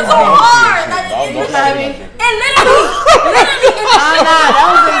shit was so hard. Like, it literally. That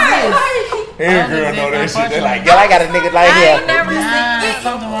was exist. Every girl know that shit. They're like, girl, I got a nigga like him. I never seen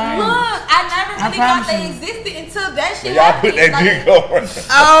something wrong. Look, I never really thought they existed until that shit y'all put that dick on.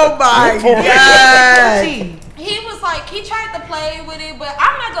 Oh my God. He was like, he tried to play with it, but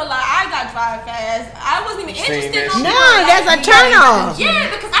I'm not gonna lie, I got drive fast. I wasn't even interested. No, that's a turn on. Yeah,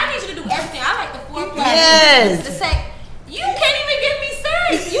 because I need you to do everything. I like the foreplay. Yes. The sex. You can't even give me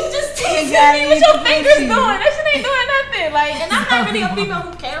sex. You just teasing me with your fingers doing. That shit ain't doing nothing. Like, and I'm not really a female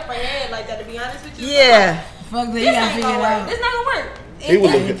who care for head like that, to be honest with you. Yeah. Fuck that, you gotta figure it out. It's not gonna work. He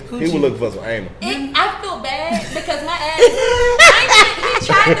would look for some anal. I feel bad because my ass. He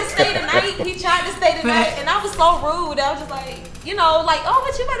tried to stay the night. And I was so rude. I was just like, you know, like, oh,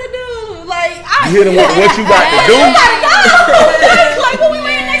 what you about to do? Like, you hit him with what you about to do? Like, what we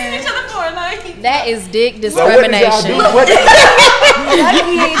laying next to each other for? Like, that is dick discrimination. I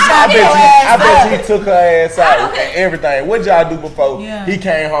bet he took her ass out and everything. What y'all do before he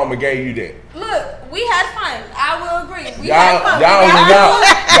came home and gave you that? Look, we had fun. I will agree. Y'all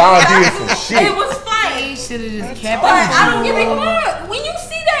did some shit. It was fun. He should have just kept it. But I don't give a fuck. When you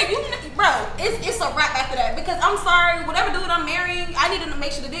see that, bro, it's a wrap after that. Because I'm sorry, whatever dude I'm marrying, I need to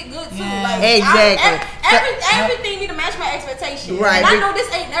make sure the dick good too. Yeah. Like, exactly. Everything need to match my expectations. Right. And I know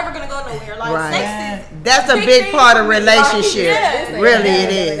this ain't never gonna go nowhere. Like, sex is. That's a big part of relationship. Really,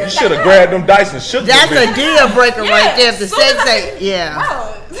 it is. You should have grabbed them dice and shook them. That's a deal breaker right there. The sex ain't. Yeah.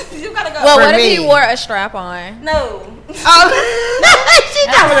 Bro, you gotta go. Well, what if he wore a strap on? No. Oh, she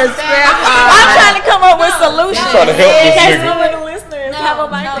got with a strap on. I'm trying to come up with solutions. Trying to help this nigga. Some of the listeners have a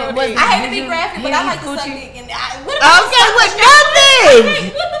micro dick. I hate to be graphic, but I like to suck dick. Okay, with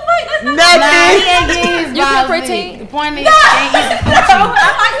nothing. What the fuck? That's Nothing. You can pretend. The point is, can't use the coochie.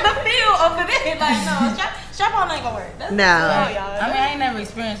 I like the feel of the dick. Like, no, strap on ain't gonna work. That's No. I mean, I ain't never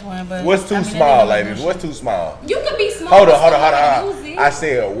experienced one, but What's too small, ladies? What's too small? You could be small. Hold on. I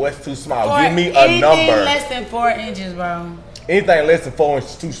said, what's too small? Give me a number. Anything less than 4 inches, bro. Anything less than 4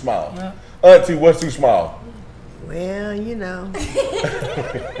 inches too small. Yeah. Auntie, what's too small? Well, you know. You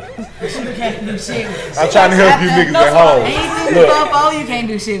can't do shit with it. I'm trying to help you niggas at home. Anything before you can't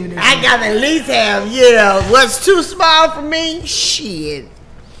do shit with it. I gotta at least have, what's too small for me? Shit.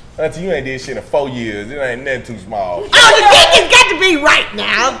 Auntie, you ain't did shit in 4 years. It ain't nothing too small. Oh, the dick has got to be right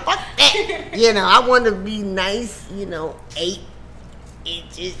now. Fuck that. I want to be nice, 8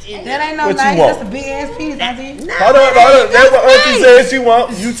 inches. That ain't no What you nice. want? That's a big ass penis, Auntie. Hold on. That's what Auntie said she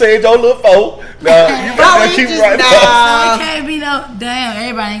want. You said your little 4. Now, you better keep it right now. So it can't be no damn.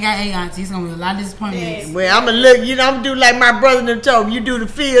 Everybody ain't got 8 aunties. It's gonna be a lot of disappointments. Well, I'm gonna look. I'm gonna do like my brother them told me. You do the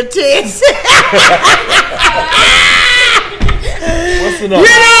field test. What's the number?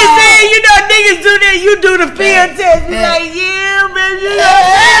 You know what I'm saying? Niggas do that. You do the field test. You like, yeah, baby.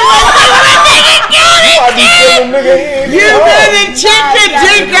 You better check the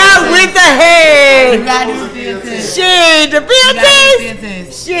dick out with the head. Shit, the field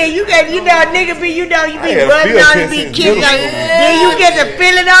test. Shit, you got, nigga be, you be rubbing on and be kissing. Then you get the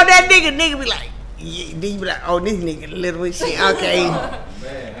feeling on that nigga. Nigga be like, then you be like, oh, this nigga little as shit. Okay.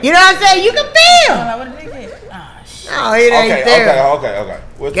 You know what I'm saying? You can feel. Oh, it ain't there. Okay.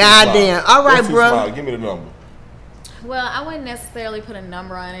 What's goddamn. All right, bro. Give me the number. Well, I wouldn't necessarily put a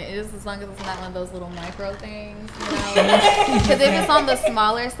number on it. It's as long as it's not one of those little micro things, Because if it's on the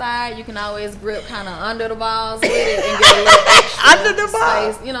smaller side, you can always grip kind of under the balls with it and get a little extra under the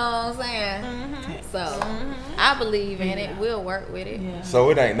balls. Space, you know what I'm saying? Mm-hmm. So I believe in it. We'll work with it. Yeah.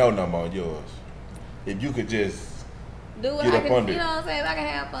 So it ain't no number on yours. If you could just Do what Get I up can, under you it. know what I'm saying? If I can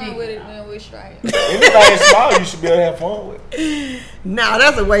have fun with it, then we're straight. Anything small, you should be able to have fun with. Nah,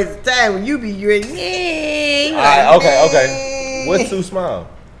 that's a waste of time when you be ready. All right, okay. What's too small?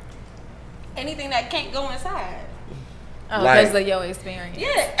 Anything that can't go inside. Oh, Like- because of your experience.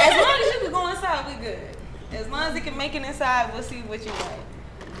 Yeah, as long as you can go inside, we good. As long as it can make it inside, we'll see what you like.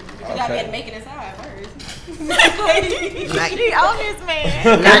 But you gotta be able to make it inside first. Like, She on this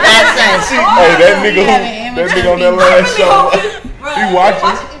man. like I said, Hey, that nigga on that last show, he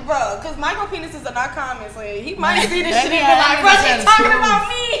watching. Bro, because micro penises are not common, so he might see this They shit be and be like, bro, having she to talking tell the about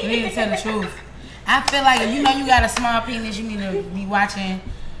truth. You me. need to tell the truth. I feel like if you know you got a small penis, you need to be watching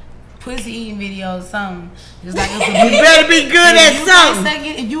pussy eating videos, something. Just like if you better be good at something.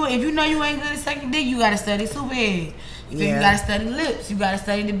 If you know you ain't good at sucking dick, you gotta study superhead. You feel Yeah. You gotta study lips. You gotta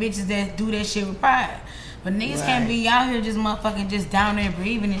study the bitches that do that shit with pride. But niggas can't be out here just motherfucking just down there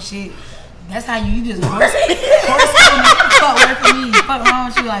breathing and shit. That's how you just horse fuck work for me. Fuck wrong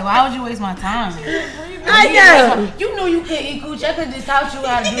with you? Like, why would you waste my time? I know. You knew you couldn't eat coochie. I could just taught you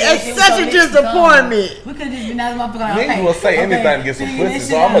how to do that It's shit with such your a lips disappointment. on. We could just been out motherfucker like, Niggas okay, will say okay, anything to get some figure pussy, this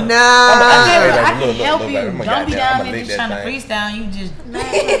so shit I'm out. a. Nah. I can help you. Look, Don't be down there lick just that trying to thing. freestyle. You just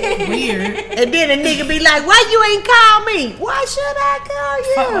weird. And then a nigga be like, why you ain't call me? Why should I call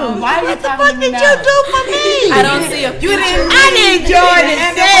you? Fuck, why you what the talking fuck to me did now? you do for me? I don't see a future. I enjoyed the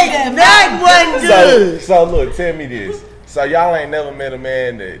sex. That wasn't good. So look, tell me this. So y'all ain't never met a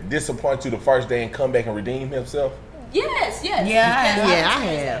man that disappoint you the first day and come back and redeem himself? Yes. Yeah, I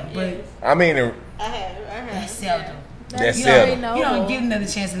have. But I mean, I have. that's seldom. that's You seldom. don't get another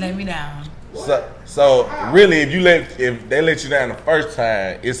chance to let me down. So really, if they let you down the first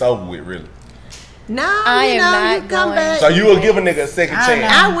time, it's over with, really. No, I you am know, not you come going. back. So you will give a nigga a second I chance? know.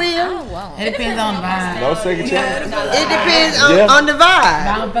 I will. Won't. It depends on the vibe. No second chance. It depends Yeah. on the vibe.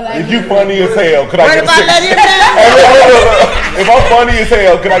 I don't feel like If you funny as hell, could I What get if a I second let him chance? down? Hey, look. If I'm funny as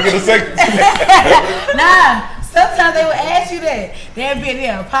hell, could I get a second chance? Nah, sometimes they will ask you that.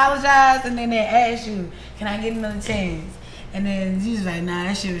 They'll apologize and then they ask you, can I get another chance? And then you just like, nah,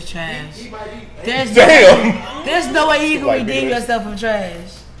 that shit was trash. There's no way you can Like, redeem nigga. yourself from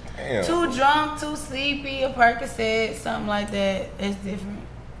trash. Damn. Too drunk, too sleepy, a Percocet, something like that. It's different.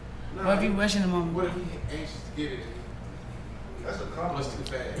 Or if you rushing the moment. What if he anxious to get it? That's accomplished too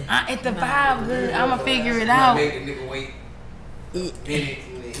fast. If the vibe good, I'ma figure it out. Make a nigga wait minutes and then he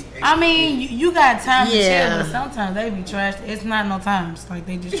I mean, you got time to Yeah. chill, but sometimes they be trash. It's not no times. Like,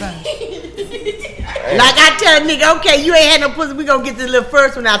 they just trash. Like I tell a nigga, okay, you ain't had no pussy, we gonna get this little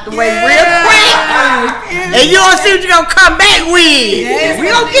first one out the way real quick. And you don't see what you gonna come back with. We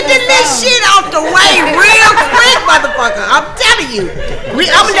gonna get this little shit off the way real quick, motherfucker. I'm telling you.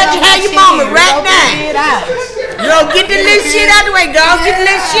 I'm gonna let you have your moment right now. You gonna get this little shit out the way, go get the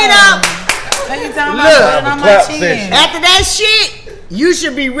little shit out. Look, on my chin. after that shit, you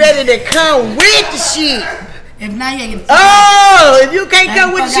should be ready to come with the shit. If not, you ain't Oh, if you can't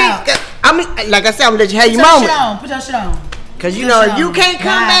come with the Fuck shit, I mean, like I said, I'm gonna let you have Put your your moment. shit on. Put your shit on. Cause you Put know, your if you shit can't on.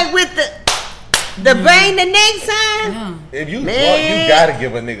 come God. back with the bang the next time, Yeah. If you drunk, Man. you gotta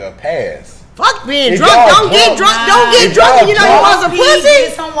give a nigga a pass. fuck being If drunk. y'all Don't get drunk. Don't get If drunk. y'all And you know you drunk, want some pussy.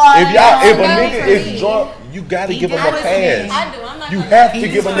 Get some water. If a no, nigga for is me. drunk, you gotta give him a I was saying. pass. I do. I'm not You gonna. have to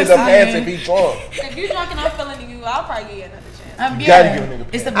He's give a just nigga a pass saying. if he drunk. If you drunk and I'm feeling you, I'll probably give you another chance. You gotta give a nigga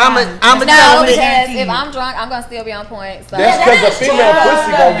It's the I'm a vibe. tell No, them because that. if I'm drunk, I'm gonna still be on point. So. That's because the female true.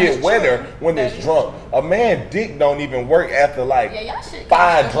 pussy gonna get wetter when it's drunk. A man dick don't even work after like Yeah, y'all shit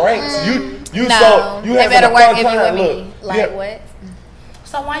 5 drinks. You No, so you they having better a work fun if you time. with Look, me. Like yeah. what?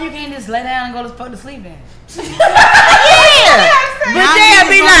 So why you can't just lay down and go to fuck to sleep then? Yeah. But they'll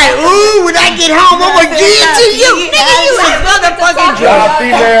be like, ooh, when I get home, I'm gonna give it to you. Nigga, you is motherfucking drunk. Y'all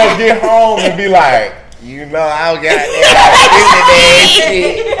females get home and be like, you know, I got that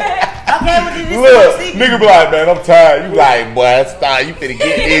shit. Okay, but did you Look, sleep? nigga be like, man, I'm tired. You like, boy, stop. You finna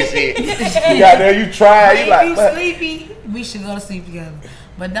get this shit. You got there, you try. You If like, you but sleepy, we should go to sleep together.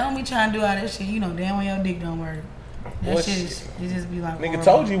 But don't be trying to do all that shit. You know damn well your dick don't work. That What shit is, it just be like, nigga horrible.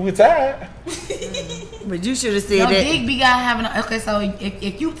 told you we tired. But you should have Your said that. dick be gotta having. Okay, so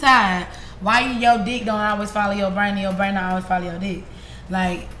if you tired, why your dick don't always follow your brain and your brain don't always follow your dick?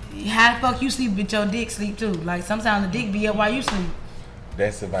 Like, how the fuck you sleep but your dick sleep too? Like, sometimes the dick be up while you sleep.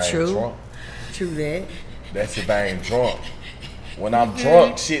 That's if I ain't True. drunk. True that. That's if I ain't drunk. When I'm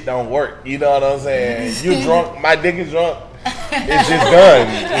drunk, shit don't work. You know what I'm saying? You drunk, my dick is drunk. It's just done.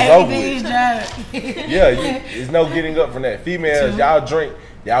 It's over Everything's with. dry. Yeah, there's no getting up from that. Females, y'all drink,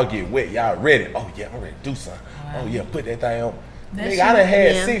 y'all get wet, y'all ready. Oh yeah, I'm ready to do something. Oh yeah, put that thing on. That Nigga, shit- I done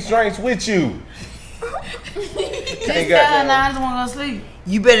had yeah. 6 drinks with you. Just tell her now I just want to go sleep.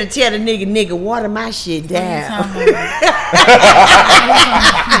 You better tell the nigga, water my shit down.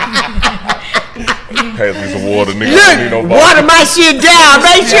 Pass me some water, nigga. Look, water my shit down.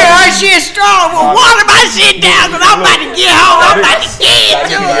 Make sure her shit strong. But water my shit down, cause I'm about to get home. I'm about to get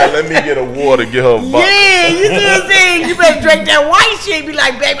to her. Let me get a water, get her a box. Yeah, you see what I'm saying? You better drink that white shit. Be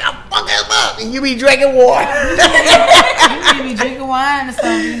like, baby, I'm fucking him up, and you be drinking water. You be drinking wine or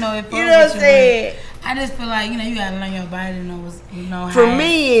something, you know. You know what I'm saying? I just feel like, you know, you gotta learn your body to know what's, you know, For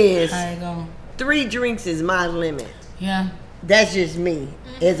me is how it go. 3 drinks is my limit. Yeah. That's just me.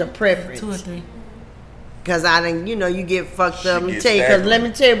 It's a preference. 2 or 3. Cause I didn't, you know, you get fucked up. She Cause let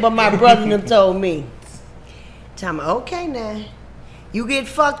me tell you what my brother them told me. Tell me, okay now, you get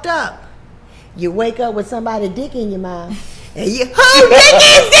fucked up. You wake up with somebody dick in your mouth. And you, who dick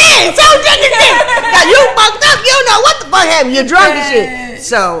is this? Who dick is this? Now you fucked up, you don't know what the fuck happened. You're drunk and shit.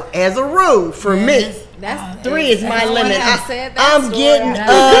 So, as a rule, for me, That's 3 is my limit. said that I'm story. getting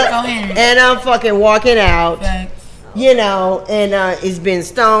up and I'm fucking walking out. Facts. You know, and it's been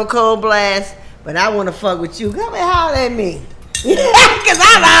stone cold blast, but I want to fuck with you. Come and holler at me. Because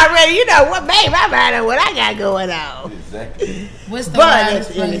I'm already, you know what, babe, I'm out of what I got going on. Exactly. What's the But wildest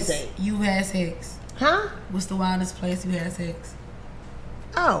if place anything. you had sex? Huh? What's the wildest place you had sex?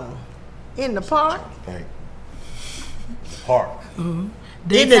 Oh, in the park? Thank Park. In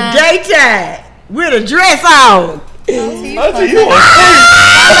the daytime, with a dress on. I see you I wouldn't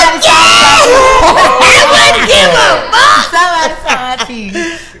give a fuck. Somebody saw our team.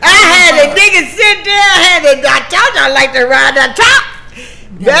 I had a nigga sit there. I told you I like to ride the top.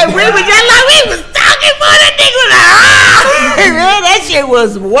 That we was just like we was talking for the nigga was like, man, that shit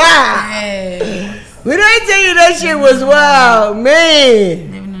was wild. Yes. When I tell you that shit was wild,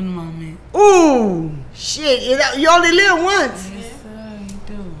 man. Living in the moment. Ooh, shit. You only live once. Yes, sir, you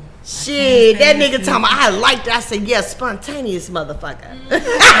do. Shit, that nigga told me I liked it. I said, yeah, spontaneous motherfucker.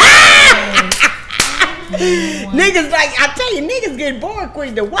 Niggas like, I tell you, niggas get bored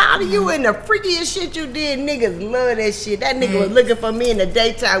quick. The wilder you and the freakiest shit you did, niggas love that shit. That nigga was looking for me in the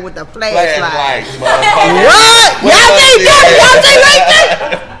daytime with a flashlight. What? Y'all think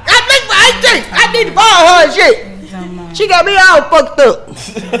that? I think I need to borrow her shit. She got me all fucked up.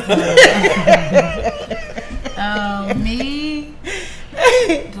 Me?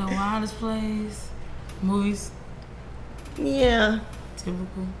 The wildest place? Movies? Yeah.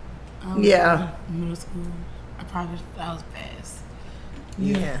 Typical. Yeah. Middle school. I was fast.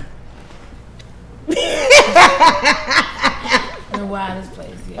 Yeah. The wildest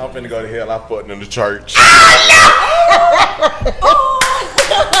place, yeah. I'm finna go to hell. I fucked in the church.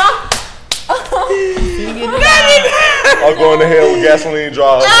 I'm going to hell with gasoline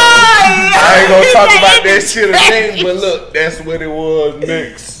draws. I ain't gonna talk about that shit again, but look, that's what it was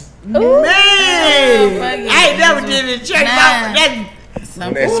next. Man, I ain't never did it in church.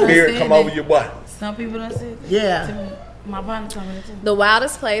 When that spirit come over your body. Some people don't say that. Yeah. My partner told me that too. The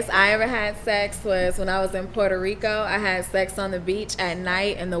wildest place I ever had sex was when I was in Puerto Rico. I had sex on the beach at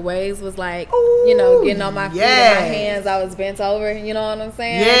night, and the waves was like, you know, getting on my feet and my hands. I was bent over. You know what I'm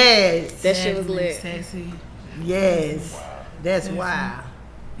saying? Yes. That shit was lit. Sexy. Yes. That's wild.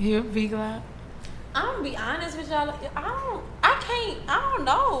 Here, big loud. I'm gonna be honest with y'all. I don't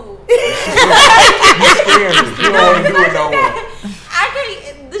know. You don't want to do it no more. I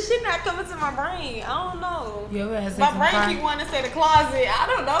can't. The shit not coming to my brain. I don't know. You ever had sex My in brain the keep park? wanting to say the closet. I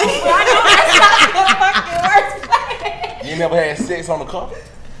don't know. But I know that's not the fucking worst place. You never had sex on the car?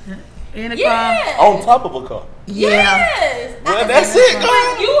 In the Yeah. On top of a car? Yeah. Yes. Well, that's it, But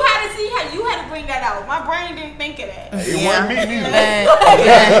girl. you had to see how you had to bring that out. My brain didn't think of that. It wasn't me neither.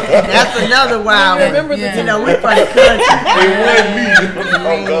 That's another wild one. Remember the You know, we from the country. It wasn't me.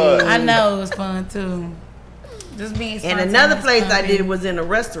 Oh, God. I know it was fun too. Just being And spontaneous, another place I fun. did was in a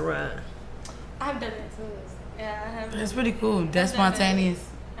restaurant. I've done that too. Yeah, I have. That's pretty cool. That's spontaneous.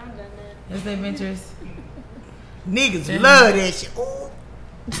 I've done that. That's adventurous. Niggas love that shit. Ooh.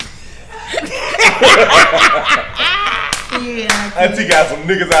 Yeah. Auntie got some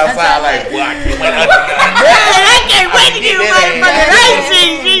niggas outside like, well, I can't wait. Man, I can't wait to get a motherfucking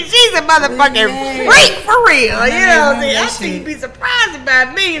she's a motherfucking freak for real. You know what I'm saying? I think you'd be surprised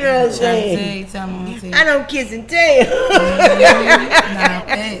about me, you know what I'm saying? I don't kiss and tell.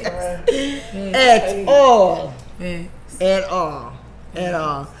 At all. At all. At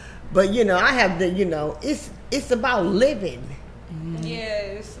all. But you know, I have the, you know, it's about living.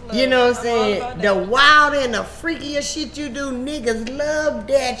 Yes. You know what I'm saying? The wild and the freakiest shit you do, niggas love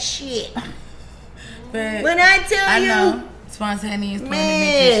that shit. When I tell you, know. Spontaneous,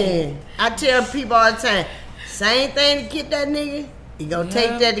 man, I tell people all the time, same thing to get that nigga, you gonna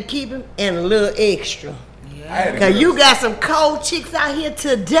take that to keep him, and a little extra. Cause you got some cold chicks out here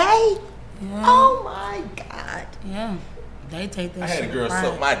today. Yeah. Oh my God. Yeah. They take that I shit. had a girl right.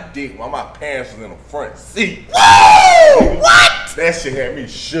 suck my dick while my parents was in the front seat. Whoa! What? That shit had me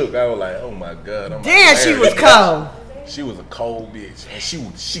shook. I was like, oh my God. I'm Damn, she was cold. She was a cold bitch, and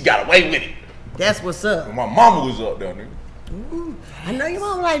she got away with it. That's what's up. And my mama was up there, nigga. Ooh, I know your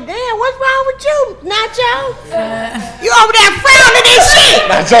mom like, damn, what's wrong with you, Nacho? You over there frowning and shit.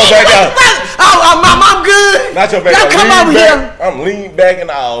 Nacho back out. Oh, mom, I'm good. Nacho back Y'all out. come Lean over back. here. I'm leaning back and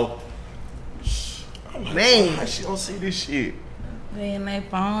all. Man. Why she don't see this shit? They in their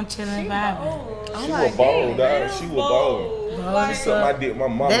phone chilling, vibing. She was bold, dog. She was bold. She sucked my dick. My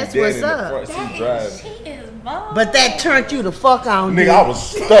mom and That's daddy what's in the up. front seat driving. But that turned you the fuck on. Nigga, I was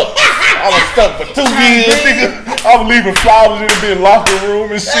stuck. I was stuck for 2 years, nigga. I was leaving flowers in the locker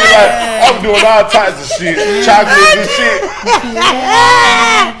room and shit. Like, I was doing all types of shit. Chocolates and shit.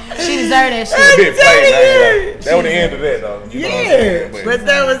 She deserved that shit. Bit plain, that was the end of that, though. You know what I'm saying? But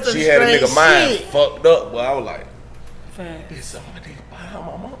that was some she had a straight nigga mind shit. fucked up, but I was like, Facts. bitch, somebody behind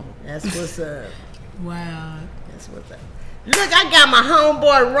my mama. That's what's up. Wow. That's what's up. Look, I got my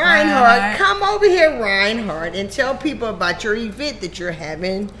homeboy Reinhardt. Come over here, Reinhardt, and tell people about your event that you're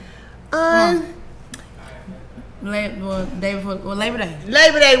having on Labor Day.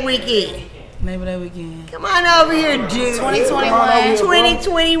 Labor Day weekend. Labor Day weekend. Come on over here, dude. 2021.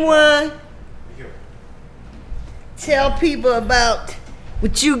 2021. Tell people about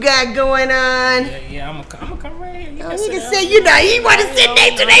what you got going on. Yeah, I'm gonna come right here. Oh, you can say, you know, you want to sit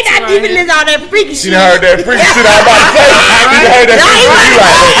there so they not even listen to all that freaky She shit. done heard that freaky shit I was about to say. She done heard that freaky shit. You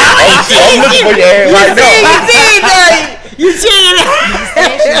like, oh shit, I'm looking for your ass right now. You see it.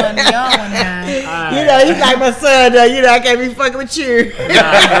 You know, he's like my son, though. You know, I can't be fucking with you.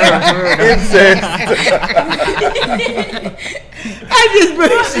 I just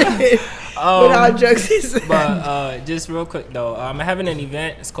bullshit. But all jokes aside. But just real quick though, I'm having an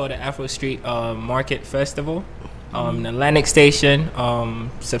event. It's called the Afro Street Market Festival. In Atlantic Station,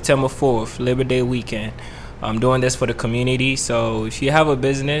 September 4th, Labor Day weekend. I'm doing this for the community. So if you have a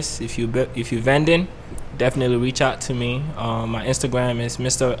business, if you're vending, definitely reach out to me. My Instagram is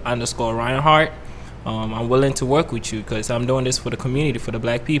Mr_Reinhardt. I'm willing to work with you because I'm doing this for the community, for the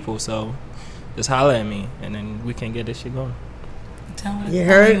black people. So just holler at me, and then we can get this shit going. You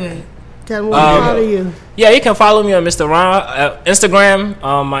heard? Tell them what to follow you. Yeah, you can follow me on Mr. Instagram.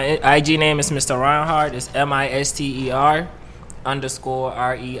 My IG name is Mr. Reinhardt. It's MISTER_REINHARD.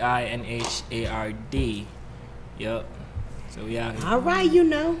 Yep. So yeah. All right, you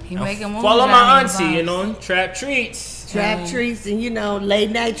know. He making moves. Follow my auntie, you know, Trap Treats. Trap treats and, you know,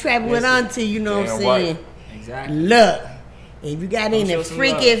 late night trapping with auntie, you know what I'm saying? Exactly. Look, if you got any show some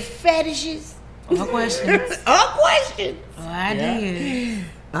freaky love. fetishes, No questions. or questions, Oh, ideas.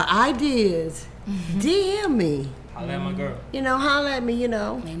 ideas, DM me. Holla at my girl. You know, holler at me, you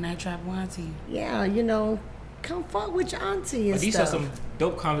know. Late night trap auntie. Yeah, you know, come fuck with your auntie and But these stuff. are some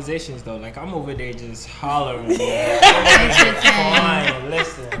dope conversations though. Like I'm over there just hollering. Fine,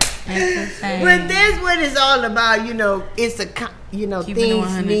 listen. But that's what it's all about, you know. It's you know, Keep it things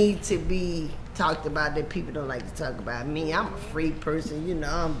 100. need to be talked about that people don't like to talk about. Me, I'm a free person, you know.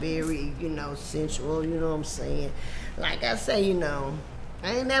 I'm very, you know, sensual. You know what I'm saying? Like I say, you know,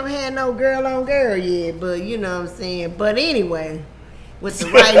 I ain't never had no girl on girl yet, but you know what I'm saying. But anyway, with the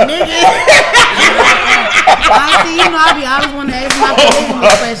right nigga. Honestly, you know, I always want to ask my polygamy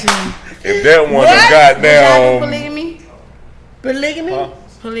question. If that one What? goddamn Polygamy? Polygamy?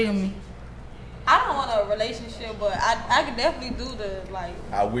 Polygamy. I don't want a relationship, but I could definitely do the like.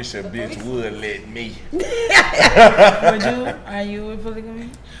 I wish a bitch would let me. Would you? Are you with polygamy?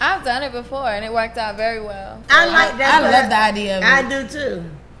 I've done it before and it worked out very well. I like that. I love the idea of it. I do too.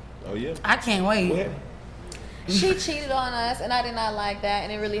 Oh yeah. I can't wait. She cheated on us and I did not like that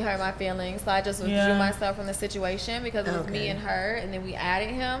and it really hurt my feelings. So I just withdrew myself from the situation because it was me and her and then we added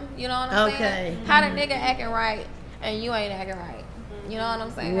him. You know what I'm saying? How the nigga acting right and you ain't acting right. You know what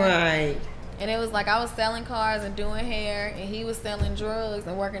I'm saying? Right. And it was like I was selling cars and doing hair and he was selling drugs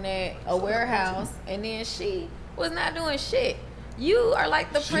and working at a warehouse and then she was not doing shit. You are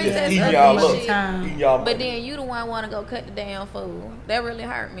like the princess Eating of y'all this up. shit. Eating y'all But money. then you the one want to go cut the damn food. That really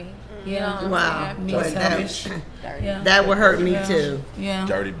hurt me. You know what Wow. I'm Me saying? selfish. Dirty. Yeah. That would hurt me too. Yeah.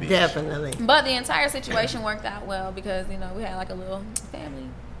 Dirty bitch. Definitely. But the entire situation worked out well because, you know, we had like a little family.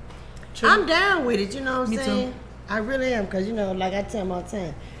 I'm down with it, you know what I'm Me too. saying? I really am, because, you know, like I tell him all the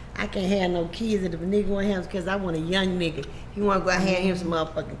time, I can't have no kids, and if a nigga want to have because I want a young nigga. He want to go out here and have him some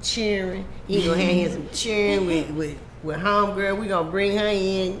motherfucking cheering. He going to have him some cheering with homegirl. We going to bring her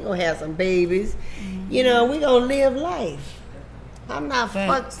in. We going to have some babies. You know, we going to live life. I'm not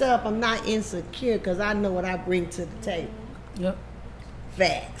Facts. fucked up. I'm not insecure because I know what I bring to the table. Yep.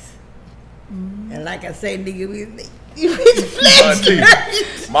 Facts. And like I say, nigga, you Auntie,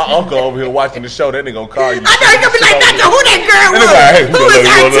 my uncle over here watching the show. That nigga gonna call you. I know he gonna be like, Nacho, who that girl was? Hey, Who is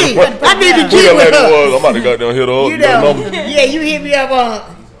Auntie? I need to get with her. I'm about to go down here to You know, yeah, you hit me up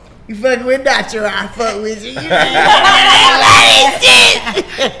on. You fucking with Nacho, I fuck with you. You know,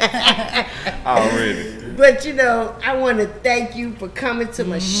 already. But you know, I want to thank you for coming to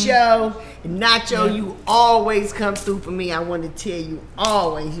my show. And Nacho, you always come through for me. I want to tell you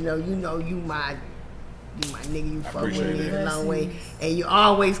always, you my nigga, you fuck with me a long way. And you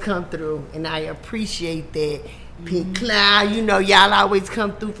always come through, and I appreciate that. Pink Cloud, y'all always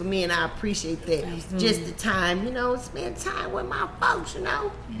come through for me, and I appreciate that. Absolutely. Just the time, spend time with my folks, You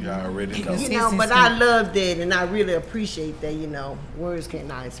already know. but I love that, and I really appreciate that, words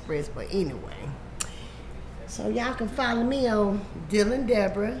cannot express, but anyway. So y'all can follow me on Dylan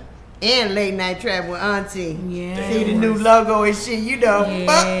Deborah and Late Night Travel with Auntie. Yeah. See the new logo and shit,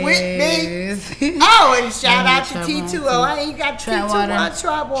 fuck with me. Oh, and shout out to T2O. I ain't got T2O Trap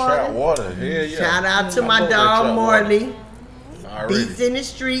Trap Water. water. Yeah, yeah. Shout out to I my fuck with dog Trap Morley. Already. Beats in the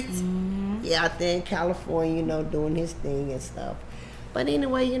streets. Yeah, out there in California, doing his thing and stuff. But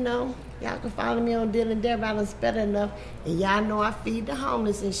anyway, y'all can follow me on Dylan Deborah. I done spell enough. And y'all know I feed the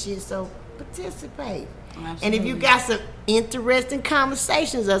homeless and shit, so participate. Absolutely. And if you got some interesting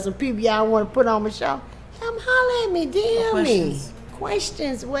conversations or some people y'all want to put on my show, come holler at me, DM me.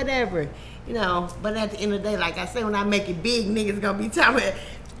 Questions, whatever. But at the end of the day, like I say, when I make it big, niggas gonna be talking about,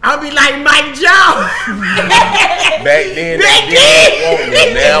 I'll be like Mike Jones. Back then,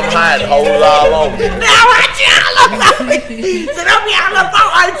 now I'm hot, hold it all on me. Now watch y'all up on me. So don't be all up on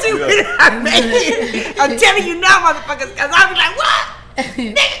R2 when I make it. I'm telling you now, motherfuckers, because I'll be like, what?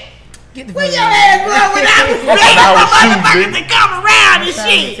 Nigga. Get the Where fuck your out. ass going when I was ready for motherfuckers to come around and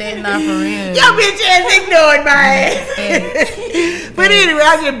shit? Not for real. Your bitch ass ignored my ass. But anyway,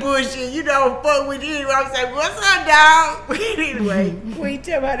 I get bullshit. Fuck with you. I'm saying, what's up, dog? But anyway, will you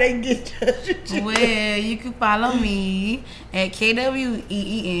tell me how they can get in touch with you? Well, you can follow me at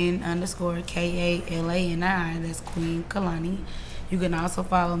KWEEN_KALANI. That's Queen Kalani. You can also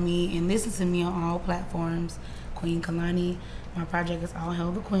follow me and listen to me on all platforms. Queen Kalani. My project is All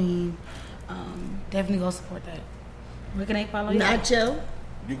Hail the Queen. Definitely go support that. Where can they follow you? Nacho.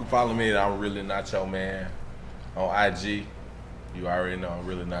 You can follow me at I'm Really Nacho Man on IG. You already know I'm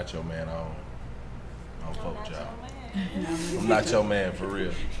Really Nacho Man on fuck y'all. I'm not your man for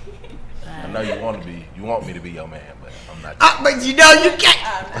real. I know you want me to be your man, but I'm not. But you can't.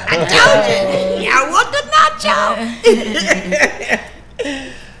 I told you. I want the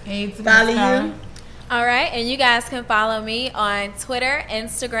Nacho. Follow you. All right, and you guys can follow me on Twitter,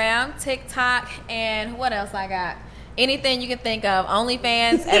 Instagram, TikTok, and what else I got? Anything you can think of.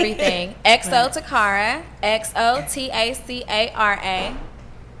 OnlyFans, everything. XO Tacara, XOTACARA.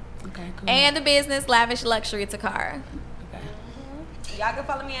 Okay, cool. And the business Lavish Luxury Tacara. Y'all can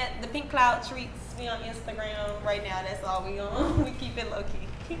follow me at the Pink Cloud Treats. We on Instagram right now. That's all we on. We keep it low key.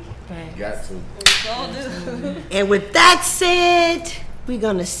 Okay. Got to. And with that said, we're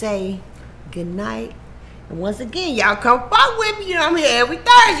going to say good night. And once again, y'all come fuck with me. I'm here every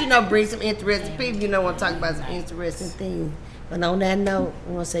Thursday. Bring some interesting people. Want to talk about some interesting things. But on that note, I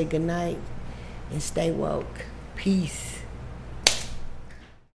want to say good night and stay woke. Peace.